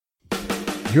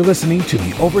You're listening to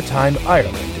the Overtime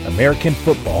Ireland American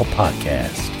Football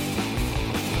Podcast.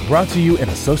 Brought to you in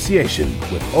association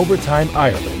with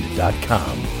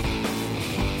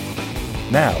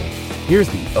OvertimeIreland.com. Now, here's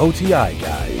the OTI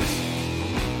guys.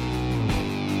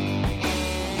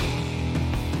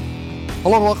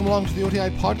 Hello and welcome along to the OTI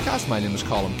Podcast. My name is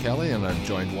Colin Kelly and I'm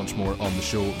joined once more on the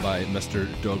show by Mr.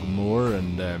 Doug Moore.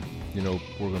 And, we're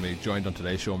going to be joined on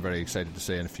today's show, I'm very excited to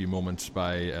say, in a few moments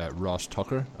by Ross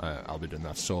Tucker. I'll be doing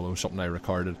that solo, something I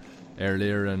recorded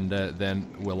earlier. And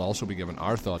then we'll also be giving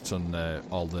our thoughts on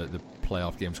all the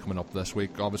playoff games coming up this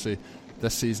week. Obviously,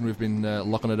 this season we've been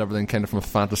looking at everything kind of from a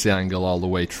fantasy angle all the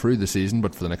way through the season,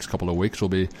 but for the next couple of weeks we'll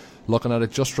be looking at it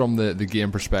just from the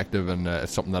game perspective, and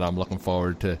it's something that I'm looking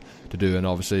forward to doing.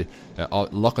 Obviously,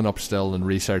 looking up still and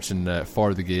researching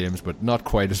for the games, but not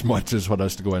quite as much as what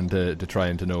has to go into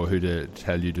trying to know who to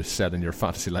tell you to set in your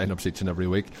fantasy lineups each and every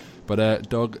week. But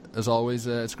Doug, as always,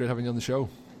 it's great having you on the show.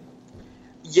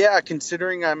 Yeah,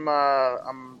 considering I'm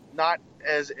not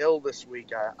as ill this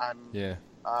week, I'm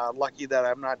lucky that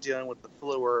I'm not dealing with the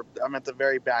flu, or I'm at the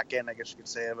very back end, I guess you could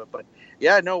say, of it. But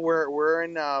yeah, no, we're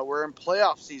in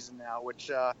playoff season now,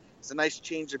 which is a nice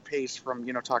change of pace from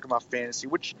talking about fantasy,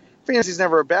 which fantasy is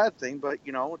never a bad thing, but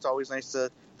it's always nice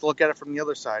to look at it from the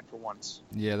other side for once.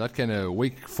 Yeah, that kind of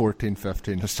week 14,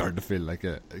 15 has started to feel like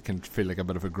it can feel like a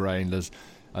bit of a grind as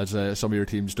some of your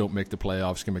teams don't make the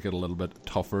playoffs, can make it a little bit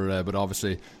tougher. But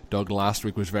obviously, Doug last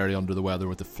week was very under the weather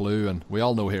with the flu, and we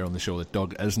all know here on the show that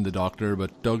Doug isn't a doctor.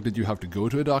 But Doug, did you have to go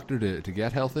to a doctor to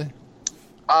get healthy?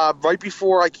 Right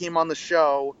before I came on the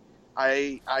show,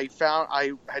 I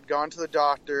had gone to the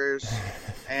doctors,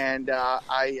 and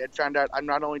I had found out I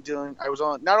was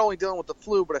not only dealing with the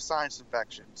flu, but a sinus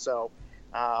infection. So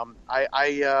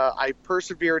I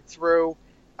persevered through.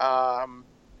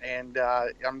 And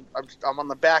I'm on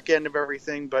the back end of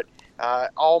everything, but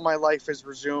all my life has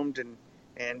resumed,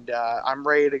 and I'm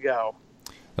ready to go.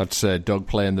 That's Doug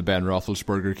playing the Ben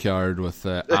Roethlisberger card with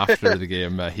after the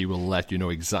game. He will let you know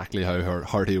exactly how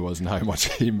hard he was and how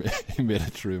much he made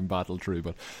it through and battled through.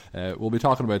 But we'll be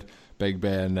talking about Big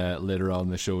Ben later on in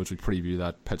the show as we preview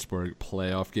that Pittsburgh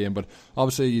playoff game. But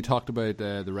obviously you talked about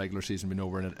the regular season being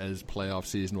over and it is playoff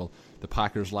season. Well, the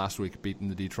Packers last week beating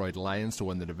the Detroit Lions to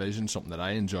win the division, something that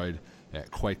I enjoyed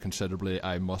quite considerably,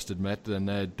 I must admit.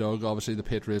 And Doug, obviously the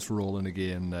Patriots rolling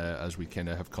again, as we kind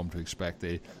of have come to expect.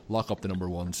 They lock up the number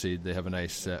one seed. They have a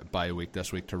nice bye week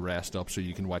this week to rest up, so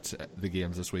you can watch the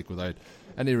games this week without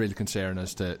any real concern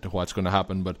as to what's going to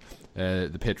happen. But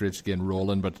the Patriots again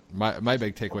rolling. But my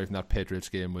big takeaway from that Patriots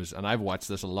game was, and I've watched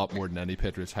this a lot more than any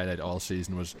Patriots highlight all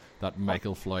season, was that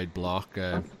Michael Floyd block,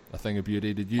 a thing of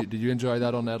beauty. Did you enjoy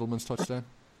that on Edelman's touchdown?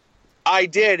 I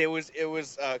did. It was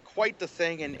quite the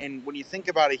thing, and when you think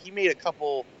about it, he made a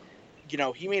couple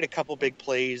big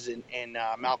plays in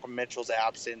Malcolm Mitchell's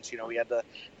absence. He had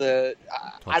the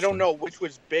I don't know which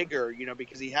was bigger,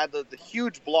 because he had the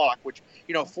huge block, which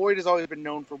Floyd has always been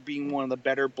known for being one of the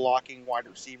better blocking wide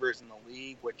receivers in the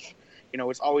league, which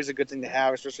it's always a good thing to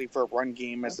have, especially for a run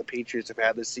game as the Patriots have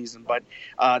had this season. But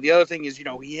the other thing is, he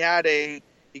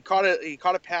caught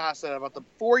a pass at about the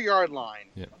 4-yard line.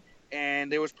 Yeah.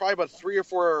 And there was probably about 3 or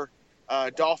 4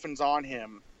 Dolphins on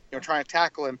him, trying to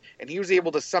tackle him, and he was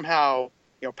able to somehow,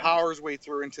 power his way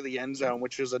through into the end zone,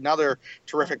 which is another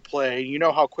terrific play. You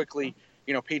know how quickly,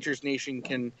 Patriots Nation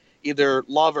can either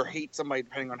love or hate somebody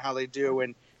depending on how they do,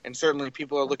 and certainly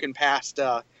people are looking past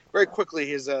very quickly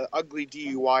his ugly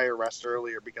DUI arrest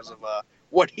earlier because of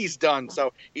what he's done.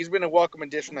 So he's been a welcome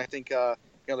addition. I think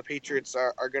the Patriots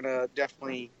are going to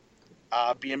definitely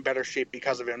be in better shape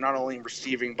because of him, not only in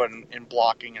receiving but in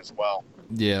blocking as well.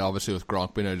 Yeah, obviously with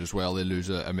Gronk being out as well, they lose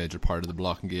a major part of the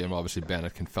blocking game. Obviously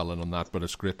Bennett can fill in on that, but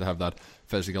it's great to have that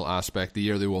physical aspect. The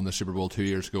year they won the Super Bowl 2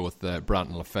 years ago with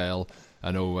Branton LaFell,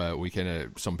 I know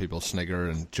some people snigger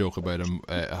and joke about him,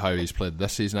 how he's played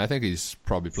this season. I think he's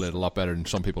probably played a lot better than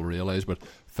some people realise, but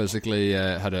physically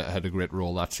had a great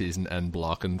role that season in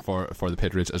blocking for the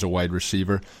Patriots as a wide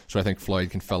receiver. So I think Floyd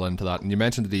can fill into that. And you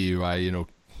mentioned the DUI,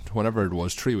 whenever it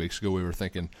was 3 weeks ago, we were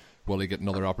thinking, will he get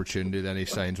another opportunity? Then he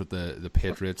signs with the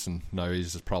Patriots, and now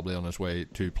he's probably on his way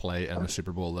to play in the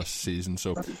Super Bowl this season.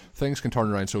 So things can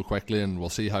turn around so quickly, and we'll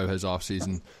see how his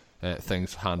off-season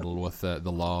things handled with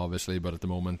the law, obviously, but at the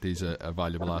moment he's a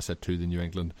valuable asset to the New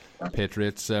England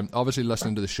Patriots. Obviously,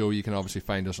 listening to the show, you can obviously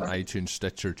find us on iTunes,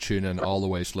 Stitcher, TuneIn, all the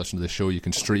ways to listen to the show. You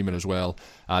can stream it as well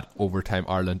at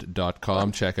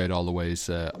overtimeireland.com. Check out all the ways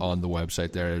on the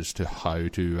website there as to how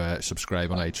to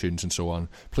subscribe on iTunes and so on.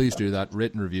 Please do that.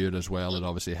 Rate and review it as well. It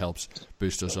obviously helps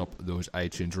boost us up those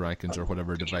iTunes rankings or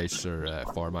whatever device or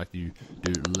format you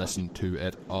do listen to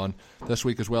it on. This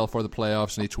week as well for the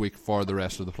playoffs, and each week for the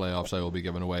rest of the playoffs, I will be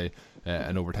giving away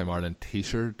an Overtime Ireland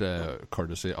t-shirt,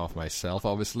 courtesy of myself,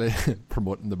 obviously,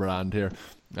 promoting the brand here,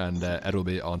 and it'll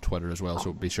be on Twitter as well,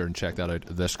 so be sure and check that out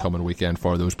this coming weekend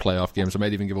for those playoff games. I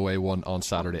might even give away one on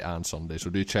Saturday and Sunday, so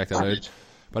do check that out.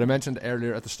 But I mentioned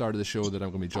earlier at the start of the show that I'm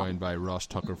going to be joined by Ross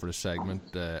Tucker for a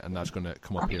segment, and that's going to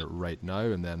come up here right now,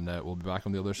 and then we'll be back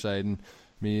on the other side, and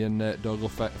me and Doug will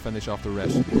finish off the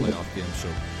rest of the playoff games. So.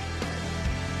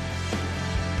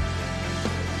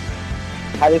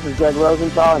 Hi, this is Greg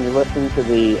Rosenthal, and you're listening to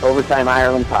the Overtime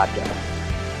Ireland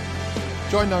podcast.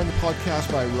 Joined now in the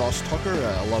podcast by Ross Tucker.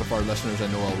 A lot of our listeners I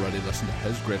know already listen to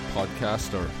his great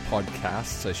podcast, or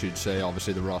podcasts, I should say.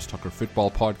 Obviously, the Ross Tucker Football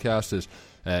Podcast is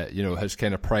his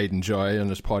kind of pride and joy on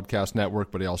his podcast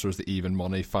network, but he also has the Even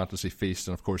Money, Fantasy Feast,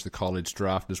 and of course the College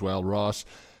Draft as well. Ross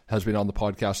has been on the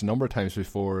podcast a number of times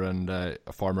before, and a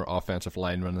former offensive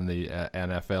lineman in the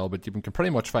NFL, but you can pretty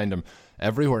much find him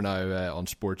everywhere now on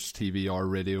sports TV or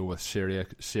radio with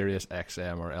Sirius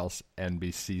XM or else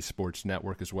NBC Sports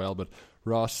Network as well. But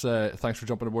Ross, thanks for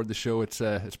jumping aboard the show. It's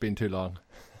been too long.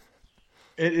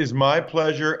 It is my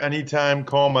pleasure. Anytime,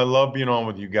 Colm. I love being on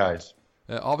with you guys.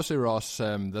 Obviously, Ross,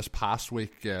 this past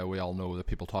week, we all know that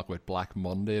people talk about Black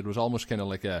Monday. It was almost kind of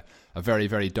like a very,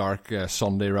 very dark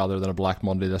Sunday rather than a Black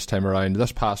Monday this time around.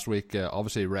 This past week,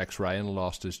 obviously, Rex Ryan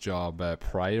lost his job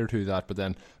prior to that, but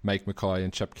then Mike McCoy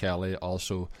and Chip Kelly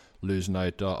also losing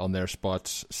out on their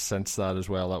spots since that as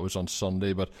well. That was on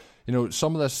Sunday. But,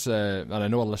 some of this, and I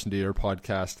know I listened to your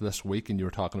podcast this week, and you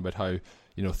were talking about how,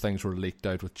 things were leaked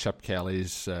out with Chip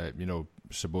Kelly's,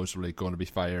 supposedly going to be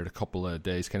fired a couple of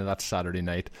days, kind of that Saturday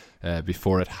night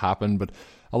before it happened. But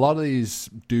a lot of these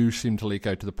do seem to leak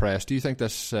out to the press. Do you think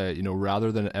this,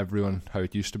 rather than everyone, how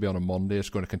it used to be on a Monday, it's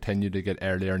going to continue to get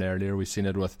earlier and earlier? We've seen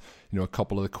it with, a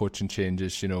couple of the coaching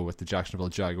changes, with the Jacksonville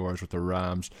Jaguars, with the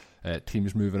Rams,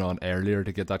 teams moving on earlier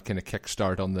to get that kind of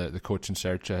kickstart on the coaching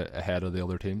search ahead of the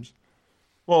other teams?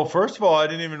 Well, first of all, I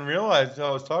didn't even realize until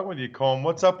I was talking with you, Colm,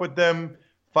 what's up with them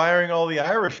firing all the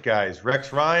Irish guys?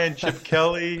 Rex Ryan, Chip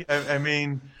Kelly. I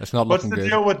mean, it's not what's looking the good.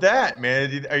 deal with that,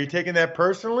 man? Are you taking that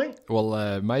personally?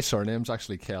 Well, my surname's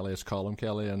actually Kelly. It's Colin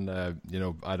Kelly, and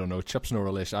I don't know. Chip's no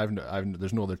relation.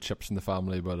 There's no other Chips in the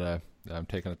family, but I'm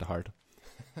taking it to heart.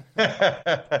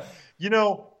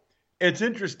 It's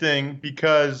interesting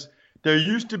because there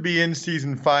used to be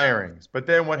in-season firings, but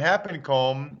then what happened,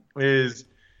 Colm, is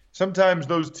sometimes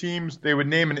those teams, they would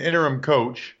name an interim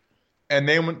coach, and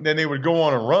then they would go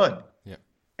on a run. Yeah.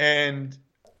 And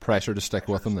pressure to stick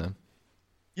with them then.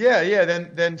 Yeah.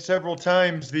 Then several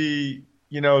times the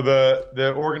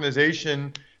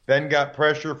organization then got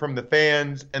pressure from the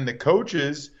fans and the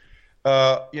coaches,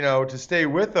 to stay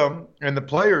with them, and the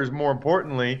players more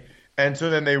importantly. And so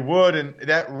then they would, and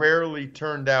that rarely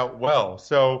turned out well.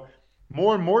 So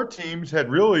more and more teams had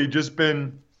really just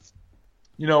been,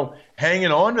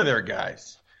 hanging on to their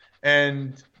guys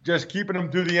and just keeping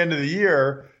them through the end of the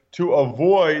year to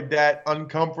avoid that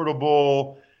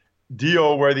uncomfortable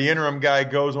deal where the interim guy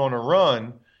goes on a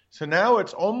run. So now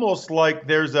it's almost like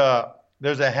there's a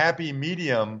happy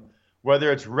medium,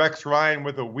 whether it's Rex Ryan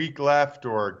with a week left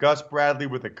or Gus Bradley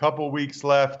with a couple weeks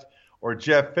left or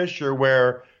Jeff Fisher,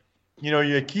 where,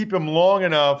 you keep him long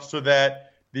enough so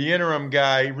that the interim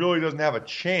guy really doesn't have a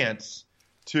chance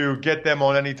to get them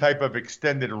on any type of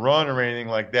extended run or anything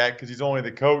like that because he's only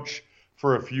the coach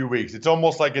for a few weeks. It's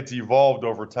almost like it's evolved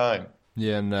over time.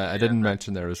 Yeah, and I didn't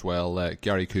mention there as well,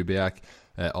 Gary Kubiak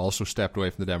also stepped away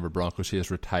from the Denver Broncos. He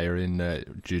is retiring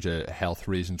due to health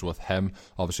reasons with him,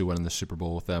 obviously winning the Super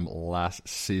Bowl with them last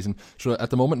season. So at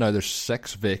the moment now there's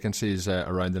 6 vacancies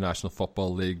around the National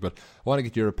Football League, but I want to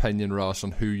get your opinion, Ross,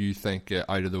 on who you think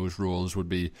out of those roles would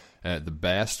be the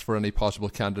best for any possible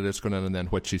candidates going in, and then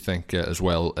which you think as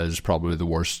well is probably the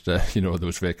worst,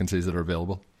 those vacancies that are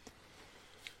available.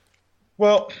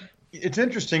 Well, it's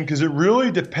interesting because it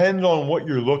really depends on what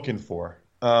you're looking for.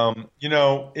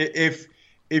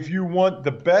 If you want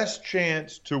the best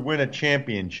chance to win a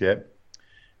championship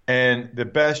and the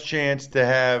best chance to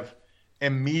have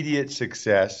immediate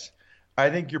success, I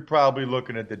think you're probably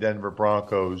looking at the Denver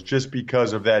Broncos just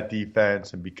because of that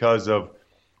defense and because of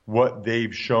what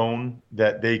they've shown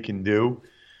that they can do.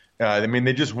 I mean,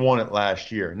 they just won it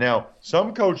last year. Now,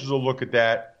 some coaches will look at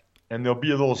that and they'll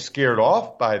be a little scared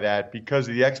off by that because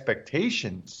of the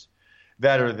expectations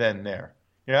that are then there.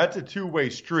 That's a two-way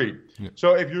street. Yeah.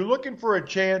 So if you're looking for a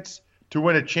chance to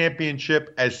win a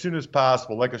championship as soon as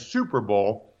possible, like a Super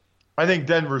Bowl, I think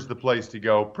Denver's the place to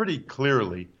go pretty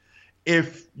clearly.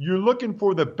 If you're looking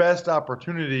for the best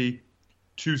opportunity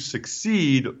to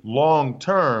succeed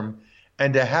long-term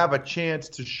and to have a chance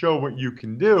to show what you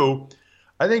can do,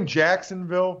 I think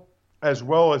Jacksonville as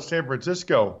well as San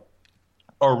Francisco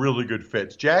are really good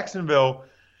fits. Jacksonville,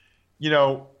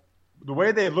 the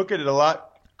way they look at it a lot,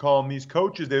 Colm, these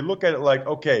coaches, they look at it like,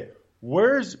 okay,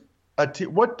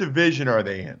 what division are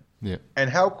they in? Yeah. And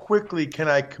how quickly can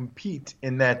I compete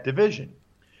in that division?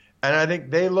 And I think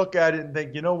they look at it and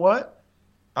think, you know what?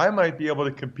 I might be able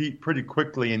to compete pretty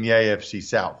quickly in the AFC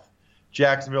South.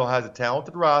 Jacksonville has a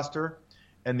talented roster,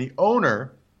 and the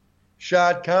owner,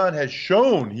 Shad Khan, has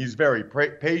shown he's very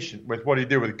patient with what he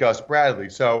did with Gus Bradley.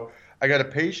 So I got a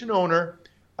patient owner.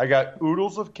 I got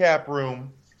oodles of cap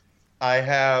room. I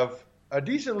have a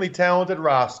decently talented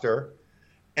roster,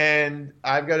 and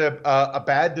I've got a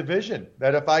bad division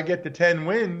that if I get to 10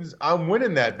 wins, I'm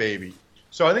winning that baby.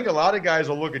 So I think a lot of guys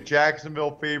will look at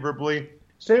Jacksonville favorably.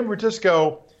 San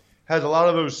Francisco has a lot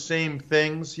of those same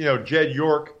things. Jed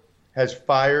York has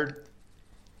fired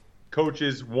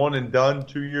coaches one and done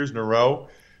 2 years in a row.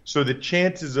 So the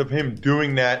chances of him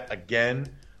doing that again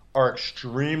are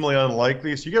extremely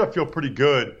unlikely. So you got to feel pretty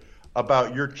good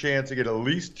about your chance to get at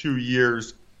least 2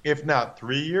 years, if not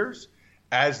 3 years,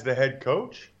 as the head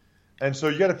coach. And so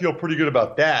you got to feel pretty good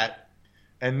about that.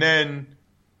 And then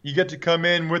you get to come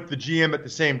in with the GM at the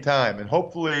same time. And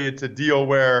hopefully it's a deal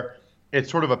where it's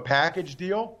sort of a package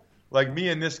deal. Like me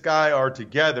and this guy are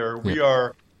together. We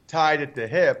are tied at the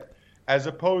hip, as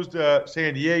opposed to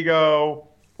San Diego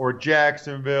or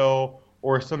Jacksonville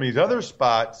or some of these other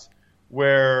spots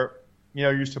where,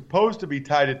 you're supposed to be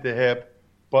tied at the hip,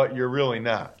 but you're really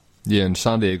not. Yeah, and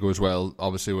San Diego as well,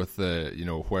 obviously with the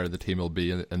where the team will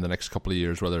be in the next couple of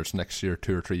years, whether it's next year,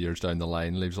 2 or 3 years down the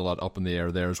line, leaves a lot up in the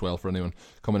air there as well for anyone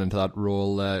coming into that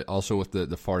role. Also with the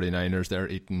 49ers, they're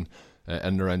eating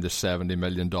in around the $70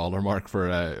 million mark for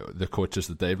the coaches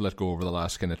that they've let go over the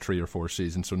last kind of 3 or 4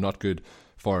 seasons, so not good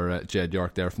for Jed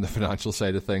York there from the financial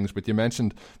side of things. But you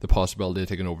mentioned the possibility of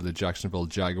taking over the Jacksonville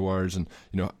Jaguars and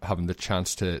having the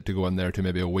chance to go in there to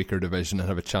maybe a weaker division and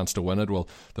have a chance to win it. Well,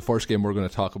 the first game we're going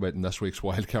to talk about in this week's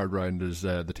wildcard round is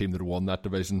the team that won that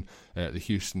division, the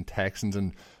Houston Texans,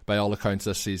 and by all accounts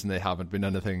this season they haven't been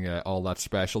anything all that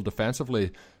special.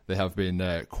 Defensively they have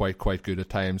been quite good at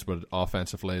times, but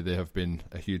offensively they have been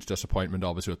a huge disappointment,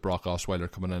 obviously with Brock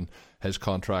Osweiler coming in, his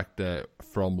contract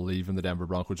from leaving the Denver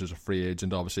Broncos as a free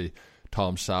agent. Obviously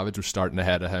Tom Savage was starting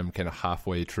ahead of him kind of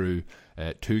halfway through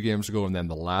 2 games ago, and then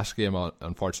the last game,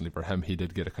 unfortunately for him, he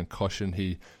did get a concussion.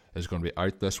 He is going to be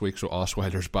out this week, so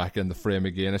Osweiler's back in the frame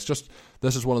again. It's just,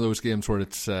 this is one of those games where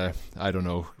it's,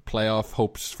 playoff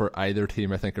hopes for either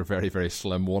team I think are very, very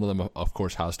slim. One of them, of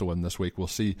course, has to win this week. We'll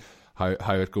see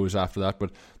how it goes after that. But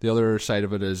the other side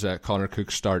of it is Connor Cook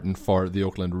starting for the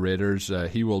Oakland Raiders.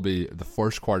 He will be the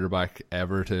first quarterback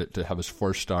ever to have his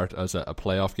first start as a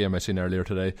playoff game, I seen earlier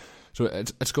today. So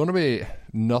it's going to be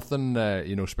nothing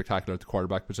spectacular at the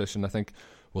quarterback position. I think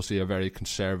we'll see a very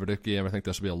conservative game. I think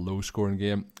this will be a low-scoring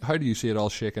game. How do you see it all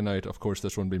shaking out? Of course,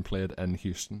 this one being played in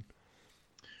Houston.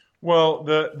 Well,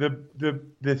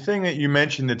 the thing that you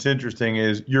mentioned that's interesting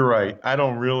is you're right. I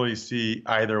don't really see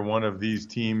either one of these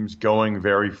teams going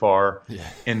very far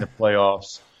in the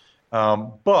playoffs.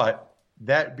 But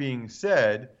that being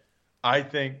said, I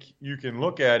think you can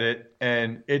look at it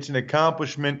and it's an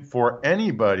accomplishment for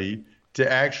anybody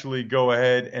to actually go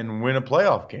ahead and win a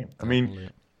playoff game. I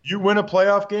mean, you win a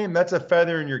playoff game, that's a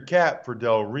feather in your cap for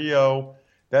Del Rio.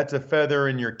 That's a feather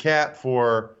in your cap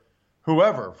for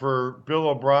whoever, for Bill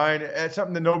O'Brien. It's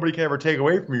something that nobody can ever take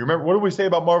away from you. Remember, what do we say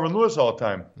about Marvin Lewis all the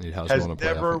time? He has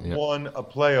never won a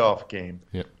playoff game,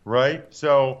 right?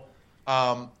 So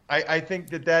I think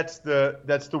that's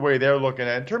the way they're looking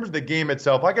at it. In terms of the game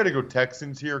itself, I got to go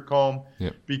Texans here, Colm,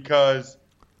 because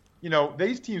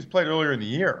these teams played earlier in the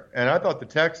year, and I thought the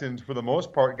Texans, for the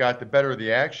most part, got the better of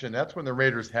the action. That's when the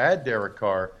Raiders had Derek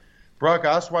Carr. Brock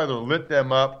Osweiler lit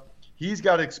them up. He's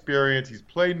got experience. He's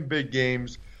played in big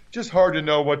games. Just hard to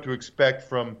know what to expect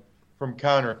from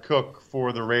Connor Cook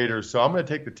for the Raiders. So I'm going to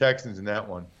take the Texans in that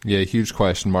one. Yeah, huge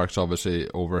question marks obviously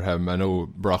over him. I know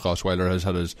Brock Osweiler has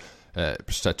had his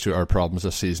set to our problems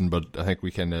this season, but I think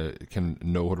we can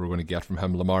know what we're going to get from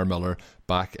him. Lamar Miller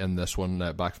back in this one,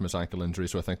 back from his ankle injury,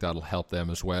 so I think that'll help them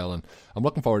as well. And I'm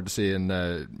looking forward to seeing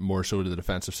more so to the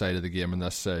defensive side of the game in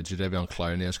this. Jadeveon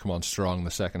Clowney has come on strong in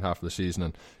the second half of the season,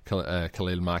 and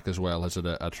Khalil Mack as well has had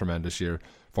a tremendous year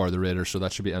for the Raiders, so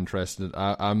that should be interesting.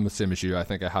 I'm the same as you. I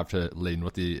think I have to lean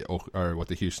with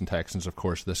the Houston Texans, of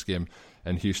course, this game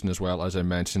in Houston as well, as I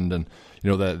mentioned. And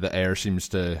the air seems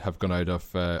to have gone out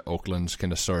of Oakland's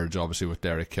kind of surge, obviously with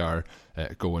Derek Carr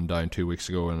going down 2 weeks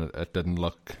ago, and it didn't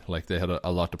look like they had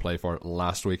a lot to play for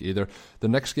last week either. The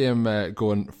next game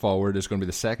going forward is going to be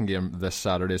the second game this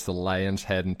Saturday. It's the Lions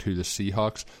heading to the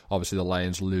Seahawks. Obviously the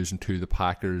Lions losing to the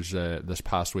Packers this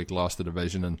past week, lost the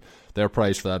division, and their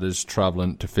prize for that is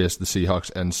travelling to face the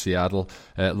Seahawks in Seattle.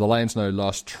 The Lions now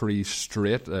lost 3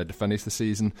 straight to finish the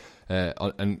season.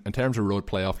 In terms of road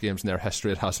playoff games in their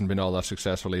history, it hasn't been all that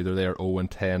successful either. They're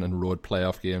 0-10 in road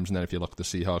playoff games, and then if you look at the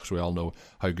Seahawks, we all know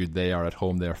how good they are at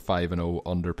home. They're 5-0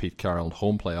 under Pete Carroll in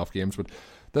home playoff games. But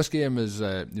this game is,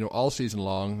 all season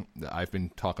long, I've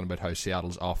been talking about how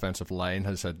Seattle's offensive line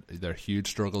has had their huge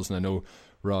struggles, and I know,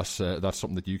 Ross, that's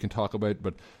something that you can talk about,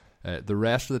 but the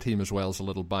rest of the team as well is a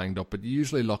little banged up. But you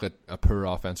usually look at a poor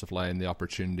offensive line, the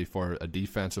opportunity for a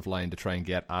defensive line to try and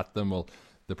get at them. Well,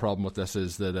 the problem with this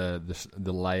is that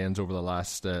the Lions over the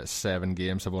last 7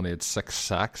 games have only had 6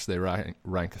 sacks. They rank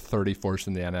 31st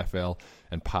in the NFL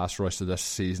in pass rush to this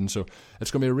season. So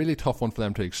it's going to be a really tough one for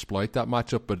them to exploit that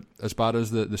matchup. But as bad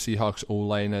as the Seahawks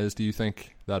O-line is, do you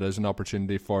think that is an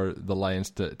opportunity for the Lions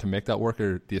to make that work?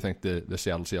 Or do you think the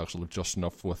Seattle Seahawks will have just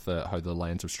enough with how the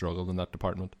Lions have struggled in that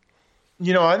department?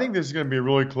 I think this is going to be a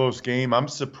really close game. I'm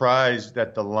surprised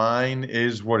that the line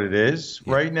is what it is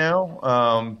right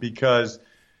now because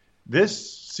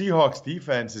this Seahawks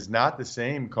defense is not the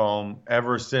same, Colm,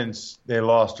 ever since they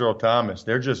lost Earl Thomas.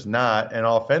 They're just not. And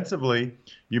offensively,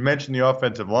 you mentioned the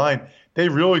offensive line, they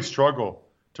really struggle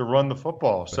to run the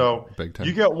football. So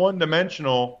you get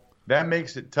one-dimensional, that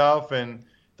makes it tough. And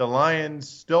the Lions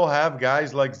still have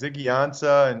guys like Ziggy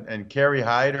Ansah and Kerry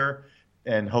Hyder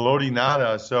and Haloti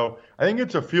Ngata. So I think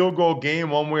it's a field goal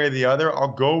game one way or the other. I'll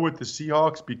go with the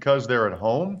Seahawks because they're at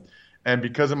home and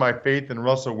because of my faith in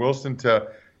Russell Wilson to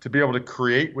be able to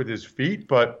create with his feet.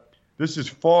 But this is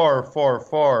far, far,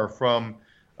 far from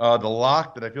the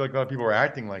lock that I feel like a lot of people are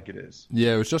acting like it is.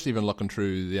 Yeah, I was just even looking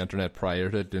through the internet prior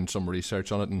to doing some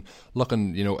research on it and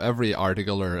looking, every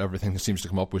article or everything that seems to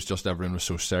come up was just everyone was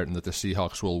so certain that the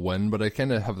Seahawks will win. But I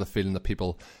kind of have the feeling that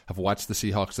people have watched the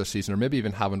Seahawks this season or maybe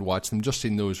even haven't watched them, just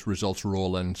seen those results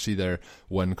roll in, see their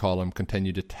win column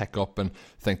continue to tick up and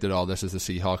think that, this is the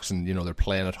Seahawks and, they're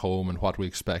playing at home and what we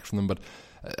expect from them. But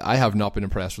I have not been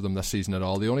impressed with them this season at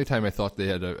all. The only time I thought they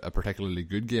had a particularly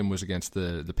good game was against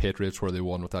the Patriots, where they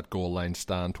won with that goal line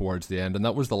stand towards the end, and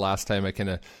that was the last time I kind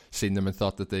of seen them and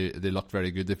thought that they looked very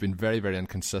good. They've been very, very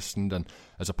inconsistent, and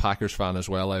as a Packers fan as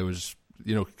well, I was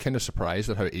kind of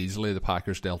surprised at how easily the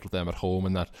Packers dealt with them at home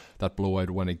and that blowout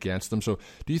win against them. So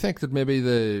do you think that maybe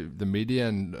the media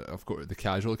and of course the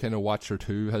casual kind of watcher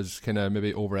too has kind of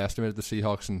maybe overestimated the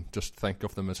Seahawks and just think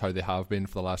of them as how they have been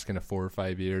for the last kind of 4 or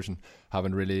 5 years and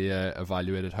haven't really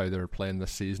evaluated how they're playing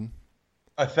this season?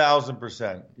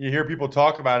 1,000%. You hear people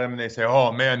talk about them and they say,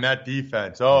 oh man, that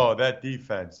defense, that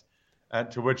defense. And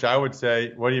to which I would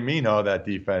say, what do you mean, that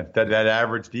defense? That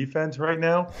average defense right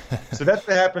now? So that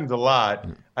happens a lot.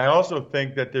 I also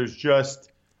think that there's just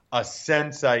a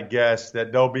sense, I guess,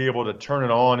 that they'll be able to turn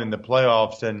it on in the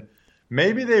playoffs. And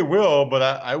maybe they will, but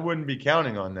I wouldn't be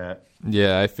counting on that.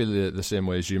 Yeah, I feel the same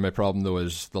way as you. My problem, though,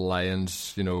 is the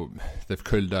Lions, they've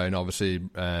cooled down, obviously.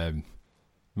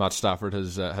 Matt Stafford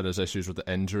has had his issues with the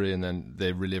injury, and then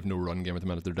they really have no run game at the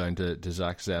minute. They're down to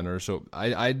Zach Zenner. So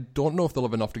I don't know if they'll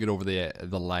have enough to get over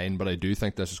the line, but I do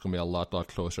think this is going to be a lot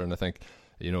closer. And I think,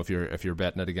 if you're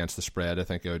betting it against the spread, I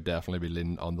think I would definitely be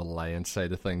leaning on the Lions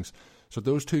side of things. So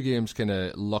those 2 games kind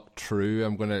of look true.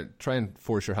 I'm going to try and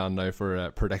force your hand now for a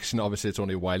prediction. Obviously, it's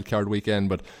only wild card weekend,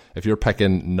 but if you're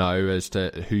picking now as to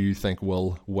who you think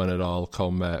will win it all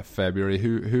come February,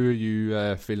 who are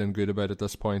you feeling good about at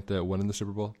this point winning the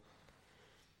Super Bowl?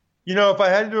 If I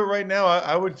had to do it right now,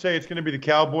 I would say it's going to be the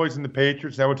Cowboys and the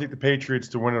Patriots. And I would take the Patriots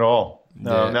to win it all.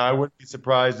 Now, I wouldn't be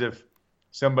surprised if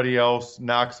somebody else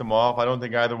knocks them off. I don't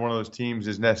think either one of those teams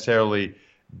is necessarily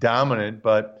dominant,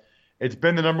 but it's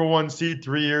been the number 1 seed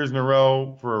 3 years in a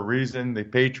row for a reason. The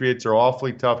Patriots are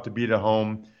awfully tough to beat at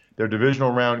home. Their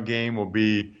divisional round game will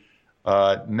be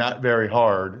not very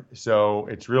hard. So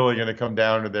it's really going to come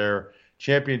down to their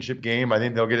championship game. I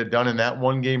think they'll get it done in that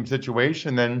 1-game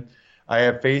situation. Then I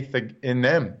have faith in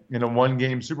them in a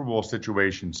one-game Super Bowl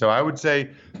situation. So I would say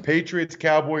Patriots,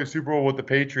 Cowboys, Super Bowl with the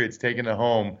Patriots taking it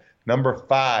home. Number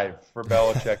 5 for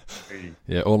Belichick.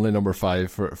 Yeah, only number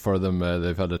 5 for them.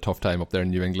 They've had a tough time up there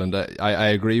in New England. I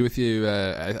agree with you.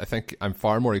 I think I'm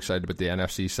far more excited about the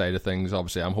NFC side of things.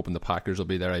 Obviously, I'm hoping the Packers will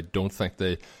be there. I don't think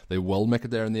they will make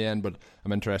it there in the end, but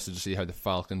I'm interested to see how the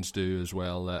Falcons do as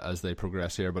well as they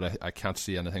progress here. But I can't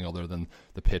see anything other than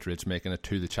the Patriots making it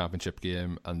to the championship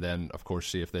game, and then, of course,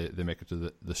 see if they make it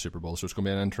to the Super Bowl. So it's going to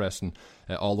be an interesting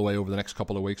all the way over the next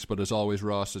couple of weeks. But as always,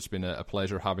 Ross, it's been a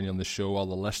pleasure having you on the show. All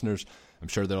the listeners, I'm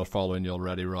sure they're following you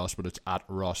already, Ross, but it's at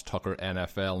Ross Tucker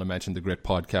NFL, and I mentioned the great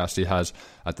podcast he has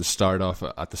at the start of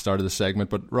the segment.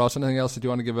 But Ross, anything else that you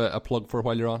want to give a plug for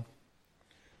while you're on?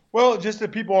 Well, just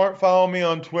if people aren't following me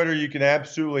on Twitter, you can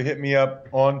absolutely hit me up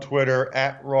on Twitter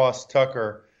at Ross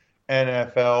Tucker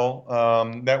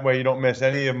NFL. That way you don't miss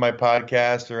any of my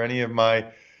podcasts or any of my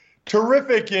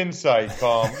terrific insight,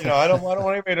 Colm. I don't want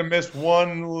anybody to miss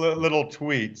one little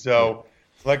tweet. So,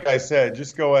 like I said,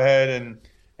 just go ahead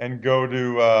and go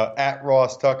to at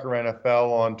Ross Tucker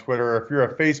NFL on Twitter. If you're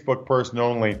a Facebook person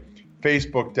only,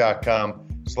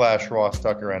 facebook.com/Ross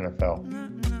Tucker NFL.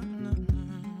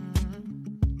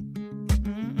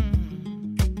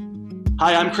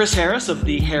 Hi, I'm Chris Harris of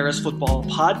the Harris Football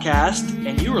Podcast,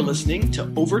 and you are listening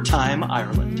to Overtime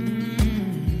Ireland.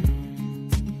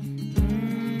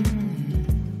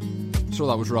 So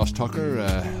that was Ross Tucker.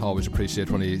 Always appreciate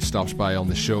when he stops by on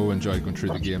the show. Enjoyed going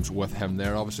through the games with him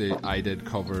there. Obviously, I did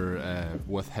cover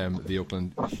with him the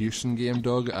Oakland-Houston game,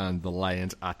 Doug, and the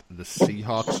Lions at the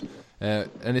Seahawks.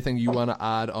 Anything you want to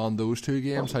add on those two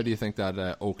games? How do you think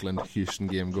that Oakland-Houston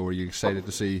game go? Are you excited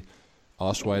to see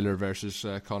Osweiler versus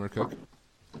Connor Cook?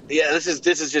 Yeah, this is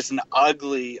just an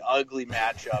ugly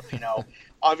matchup.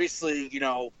 Obviously,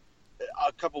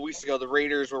 a couple weeks ago the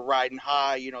Raiders were riding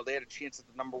high. They had a chance at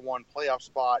the number 1 playoff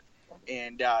spot,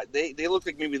 and they looked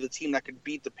like maybe the team that could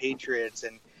beat the Patriots.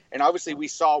 And obviously we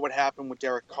saw what happened with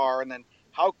Derek Carr, and then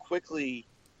how quickly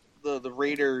the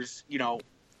Raiders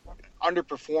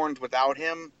underperformed without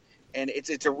him, and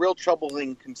it's a real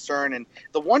troubling concern. And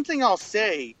the one thing I'll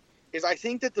say is I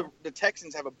think that the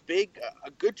Texans have a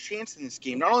good chance in this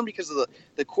game, not only because of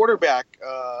the quarterback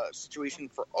situation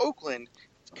for Oakland,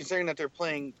 considering that they're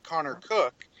playing Connor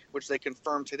Cook, which they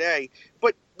confirmed today,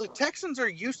 but the Texans are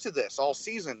used to this all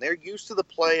season. They're used to the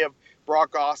play of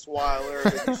Brock Osweiler.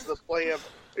 They're used to the play of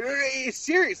it's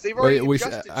serious. They've already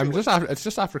adjusted to it. It's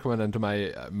just after coming into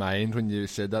my mind when you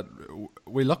said that.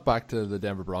 We look back to the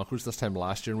Denver Broncos this time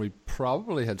last year, and we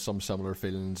probably had some similar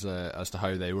feelings as to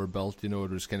how they were built. It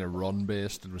was kind of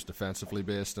run-based, it was defensively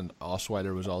based, and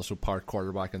Osweiler was also part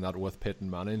quarterback in that with Peyton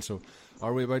Manning. So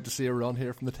are we about to see a run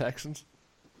here from the Texans?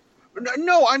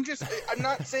 No, I'm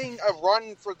not saying a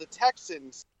run for the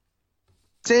Texans.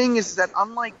 Saying is that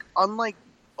unlike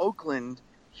Oakland,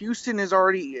 Houston is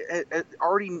already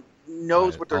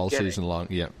knows what they're all getting. All season long,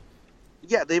 yeah.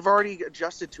 Yeah, they've already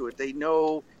adjusted to it. They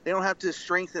know they don't have to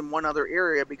strengthen one other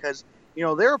area because,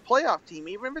 they're a playoff team.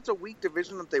 Even if it's a weak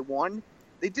division that they won,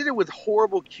 they did it with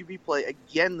horrible QB play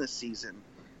again this season.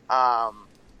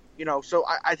 So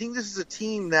I think this is a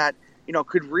team that,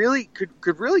 could really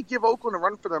give Oakland a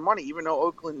run for their money, even though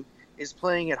Oakland is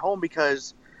playing at home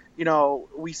because,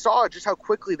 we saw just how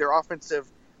quickly their offensive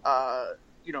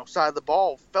side of the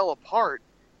ball fell apart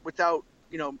without,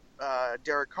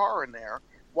 Derek Carr in there,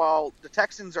 while the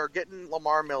Texans are getting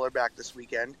Lamar Miller back this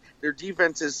weekend. Their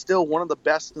defense is still one of the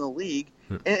best in the league.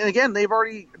 And again, they've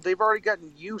already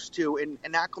gotten used to and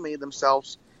acclimated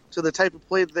themselves to the type of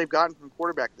play that they've gotten from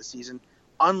quarterback this season,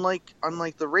 unlike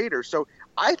the Raiders. So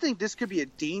I think this could be a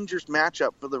dangerous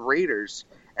matchup for the Raiders,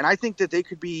 and I think that they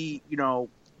could be,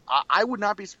 I would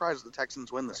not be surprised if the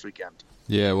Texans win this weekend.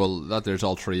 Yeah, well, there's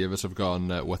all three of us have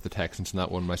gone with the Texans in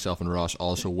that one. Myself and Ross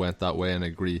also went that way, and I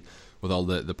agree with all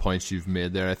the points you've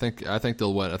made there. I think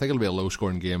they'll win. I think it'll be a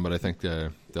low-scoring game, but I think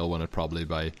they'll win it probably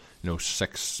by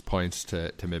 6 points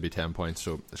to maybe 10 points.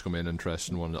 So it's going to be an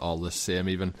interesting one. All the same,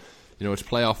 even. It's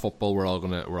playoff football. We're all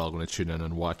gonna tune in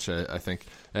and watch. I think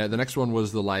the next one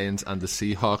was the Lions and the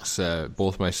Seahawks.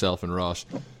 Both myself and Ross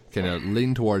kind of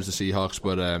lean towards the Seahawks,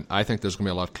 but I think there's going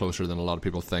to be a lot closer than a lot of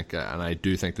people think, and I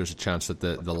do think there's a chance that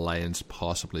the Lions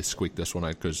possibly squeak this one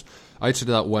out, because I said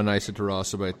that when I said to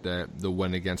Ross about the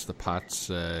win against the Pats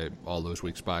all those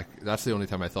weeks back, that's the only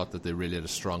time I thought that they really had a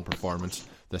strong performance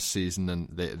this season, and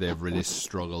they've really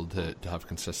struggled to have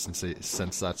consistency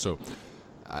since that. So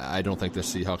I don't think the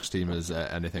Seahawks team is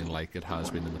anything like it has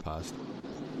been in the past.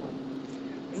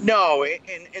 No,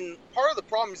 and part of the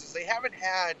problem is they haven't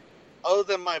had, other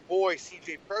than my boy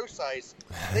CJ Prosise,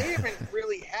 they haven't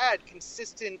really had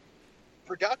consistent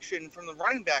production from the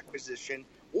running back position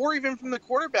or even from the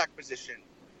quarterback position.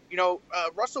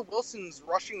 Russell Wilson's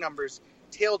rushing numbers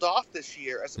tailed off this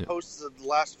year as opposed to the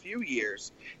last few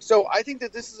years. So I think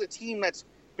that this is a team that's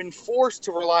been forced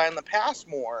to rely on the pass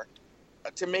more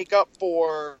to make up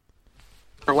for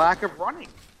their lack of running.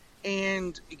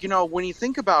 And, when you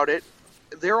think about it,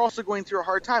 they're also going through a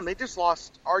hard time. They just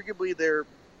lost arguably their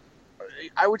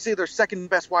second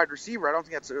best wide receiver. I don't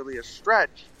think that's really a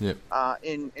stretch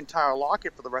in Tyler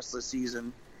Lockett for the rest of the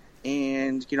season.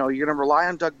 And, you're going to rely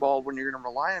on Doug Baldwin. You're going to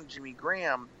rely on Jimmy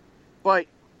Graham. But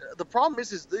the problem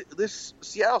is this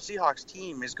Seattle Seahawks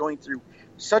team is going through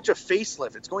such a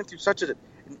facelift. It's going through such an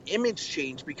image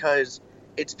change because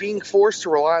it's being forced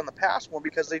to rely on the pass more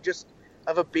because they just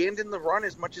have abandoned the run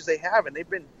as much as they have. And they've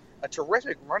been a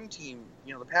terrific run team,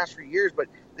 the past few years. But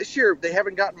this year they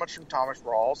haven't gotten much from Thomas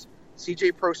Rawls.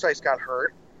 CJ Prosise got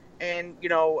hurt. And,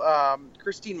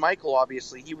 Christine Michael,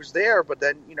 obviously, he was there. But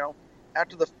then,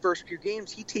 after the first few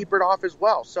games, he tapered off as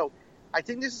well. So I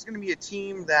think this is going to be a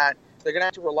team that they're going to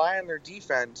have to rely on their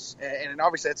defense. And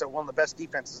obviously that's one of the best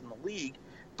defenses in the league.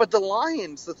 But the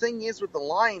Lions, the thing is with the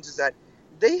Lions is that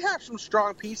they have some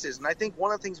strong pieces. And I think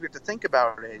one of the things we have to think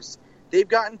about is they've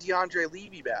gotten DeAndre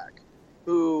Levy back,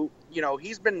 who,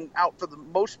 he's been out for the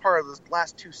most part of the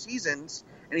last 2 seasons.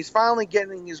 And he's finally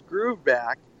getting his groove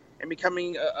back and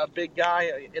becoming a big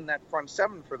guy in that front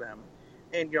seven for them.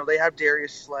 And, they have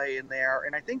Darius Slay in there.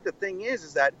 And I think the thing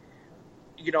is that,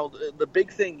 the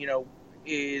big thing,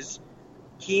 is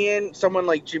can someone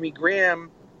like Jimmy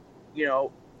Graham,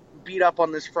 beat up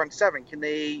on this front seven? Can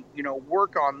they,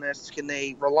 work on this? Can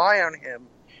they rely on him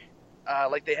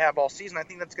like they have all season? I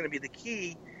think that's going to be the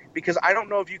key because I don't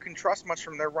know if you can trust much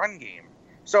from their run game.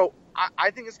 So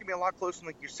I think it's going to be a lot closer,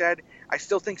 like you said. I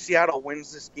still think Seattle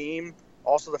wins this game.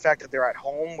 Also, the fact that they're at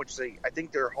home, which I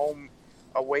think their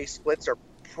home-away splits are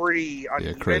pretty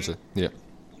uneven. Yeah, crazy. Yeah.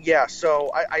 Yeah,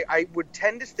 so I would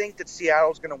tend to think that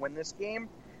Seattle's going to win this game.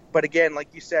 But again,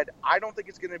 like you said, I don't think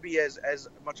it's going to be as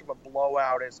much of a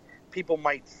blowout as people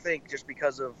might think just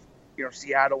because of,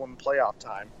 Seattle in playoff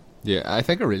time. Yeah, I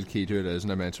think a real key to it is,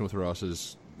 and I mentioned with Ross,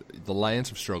 is the Lions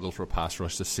have struggled for a pass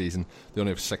rush this season. They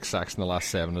only have 6 sacks in the last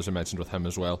 7, as I mentioned with him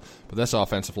as well. But this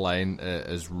offensive line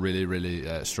is really,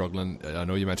 really struggling. I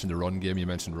know you mentioned the run game. You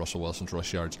mentioned Russell Wilson's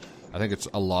rush yards. I think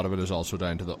a lot of it is also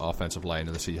down to the offensive line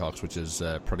of the Seahawks, which is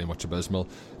pretty much abysmal.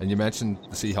 And you mentioned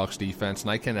the Seahawks defense,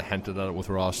 and I kind of hinted at it with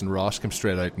Ross, and Ross came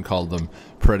straight out and called them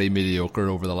pretty mediocre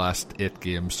over the last 8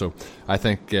 games. So I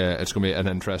think it's going to be an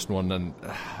interesting one, and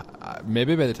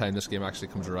maybe by the time this game actually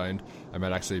comes around, I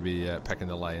might actually be picking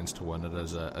the Lions to win it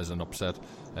as an upset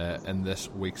in this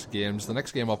week's games. The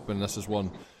next game up, and this is one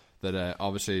that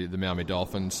obviously the Miami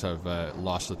Dolphins have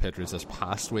lost to the Patriots this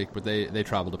past week, but they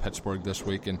travelled to Pittsburgh this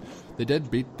week, and they did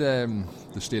beat the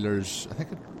Steelers. I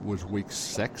think it was week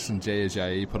 6, and Jay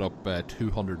Ajayi put up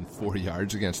 204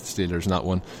 yards against the Steelers in that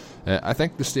one. I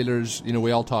think the Steelers,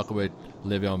 we all talk about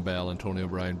Le'Veon Bell, Antonio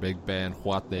Brown, Big Ben,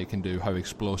 what they can do, how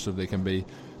explosive they can be.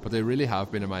 But they really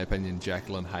have been, in my opinion,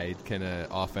 Jekyll and Hyde kind of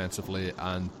offensively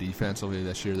and defensively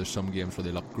this year. There's some games where they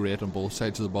look great on both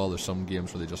sides of the ball. There's some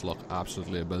games where they just look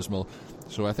absolutely abysmal.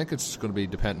 So I think it's going to be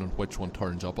dependent on which one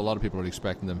turns up. A lot of people are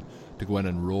expecting them to go in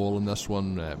and roll in this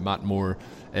one. Matt Moore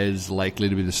is likely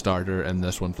to be the starter in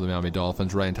this one for the Miami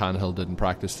Dolphins. Ryan Tannehill didn't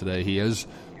practice today. He is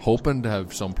hoping to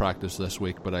have some practice this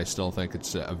week, but I still think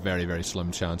it's a very, very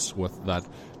slim chance with that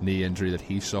knee injury that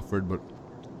he suffered. But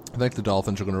I think the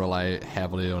Dolphins are going to rely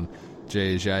heavily on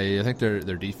Jay Ajayi. I think their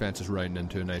defense is rounding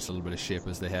into a nice little bit of shape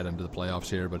as they head into the playoffs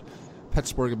here. But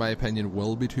Pittsburgh, in my opinion,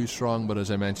 will be too strong. But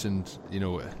as I mentioned,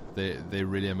 they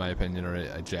really, in my opinion, are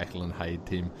a Jekyll and Hyde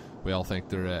team. We all think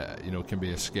they're can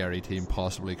be a scary team.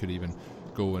 Possibly could even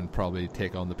go and probably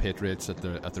take on the Patriots at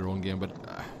their own game. But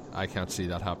I can't see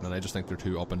that happening. I just think they're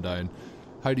too up and down.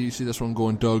 How do you see this one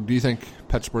going, Doug? Do you think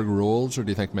Pittsburgh rolls, or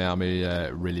do you think Miami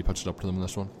really puts it up to them in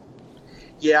this one?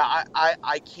 Yeah,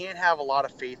 I can't have a lot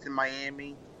of faith in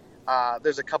Miami.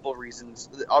 There's a couple of reasons.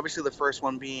 Obviously, the first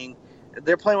one being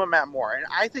they're playing with Matt Moore, and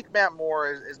I think Matt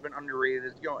Moore has been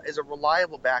underrated. As a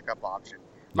reliable backup option.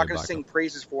 I'm not going to sing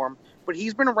praises for him, but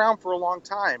he's been around for a long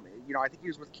time. I think he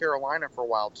was with Carolina for a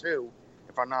while too,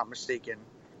 if I'm not mistaken.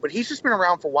 But he's just been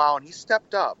around for a while, and he's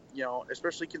stepped up.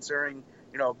 Especially considering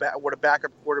what a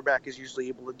backup quarterback is usually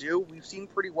able to do. We've seen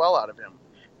pretty well out of him.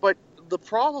 But the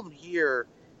problem here.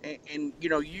 And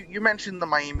you mentioned the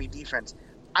Miami defense.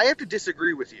 I have to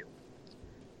disagree with you.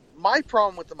 My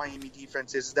problem with the Miami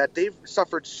defense is that they've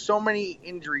suffered so many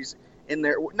injuries in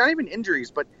their, not even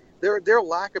injuries, but their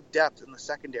lack of depth in the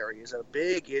secondary is a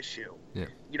big issue.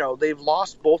 Yeah. They've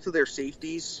lost both of their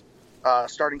safeties,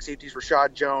 starting safeties,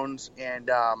 Rashad Jones and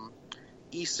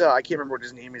Issa. I can't remember what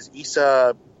his name is.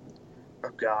 Issa. Oh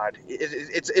God,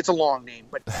 it's a long name,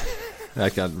 but I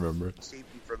can't remember.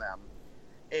 Safety for them,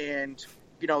 and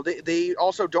they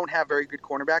also don't have very good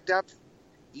cornerback depth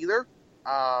either,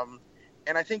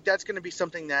 and I think that's going to be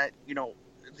something that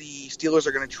the Steelers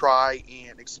are going to try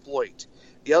and exploit.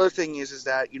 The other thing is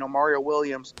that Mario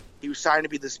Williams, he was signed to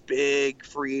be this big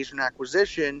free agent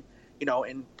acquisition,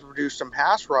 and produce some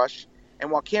pass rush. And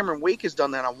while Cameron Wake has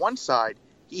done that on one side,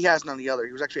 he hasn't on the other.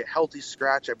 He was actually a healthy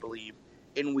scratch, I believe,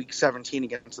 in Week 17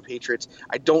 against the Patriots.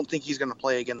 I don't think he's going to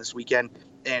play again this weekend.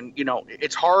 And,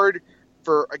 it's hard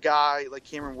for a guy like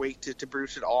Cameron Wake to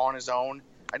produce it all on his own.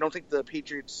 I don't think the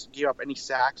Patriots gave up any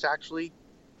sacks, actually,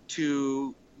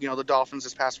 to, the Dolphins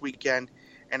this past weekend.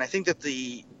 And I think that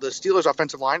the Steelers'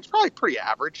 offensive line is probably pretty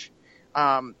average.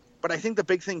 But I think the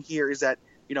big thing here is that,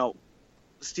 the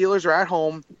Steelers are at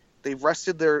home. They've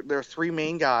rested their three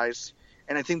main guys.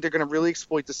 And I think they're going to really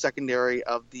exploit the secondary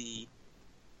of the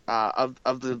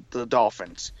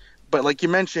Dolphins. But like you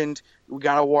mentioned, we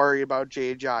got to worry about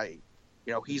Jay Ajayi.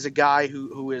 He's a guy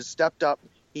who has stepped up.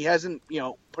 He hasn't,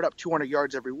 put up 200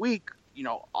 yards every week,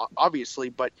 obviously,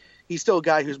 but he's still a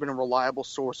guy who's been a reliable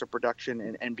source of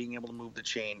production and being able to move the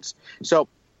chains. So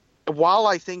while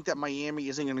I think that Miami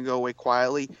isn't going to go away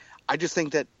quietly, I just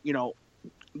think that,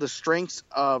 the strengths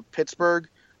of Pittsburgh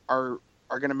are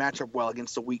going to match up well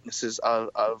against the weaknesses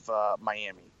of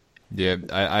Miami. Yeah,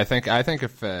 I think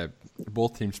if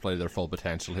both teams play their full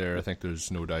potential here, I think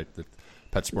there's no doubt that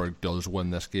Pittsburgh does win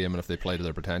this game, and if they play to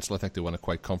their potential, I think they win it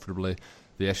quite comfortably.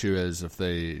 The issue is if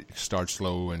they start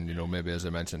slow and maybe, as I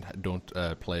mentioned, don't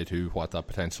play to what that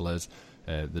potential is,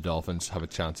 the Dolphins have a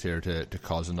chance here to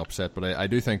cause an upset. But I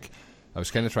do think I was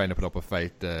kind of trying to put up a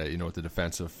fight, with the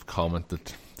defensive comment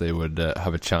that they would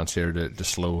have a chance here to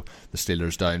slow the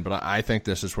Steelers down. But I think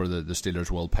this is where the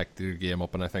Steelers will pick their game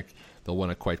up, and I think they'll win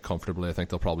it quite comfortably. I think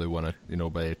they'll probably win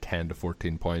it, by 10 to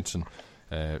 14 points. And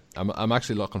I'm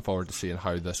actually looking forward to seeing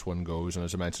how this one goes. And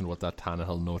as I mentioned with that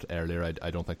Tannehill note earlier,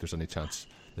 I don't think there's any chance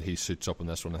that he suits up in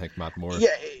this one. I think Matt Moore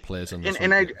plays in this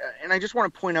one. And I just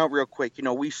want to point out real quick,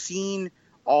 we've seen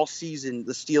all season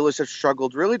the Steelers have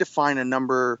struggled really to find a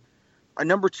number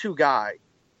two guy,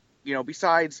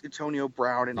 besides Antonio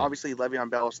Brown, and obviously Le'Veon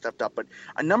Bell has stepped up, but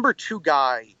a number two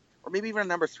guy, or maybe even a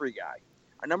number three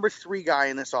guy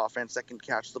in this offense that can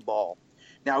catch the ball.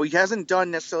 Now, he hasn't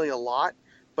done necessarily a lot,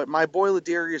 but my boy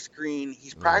Ladarius Green,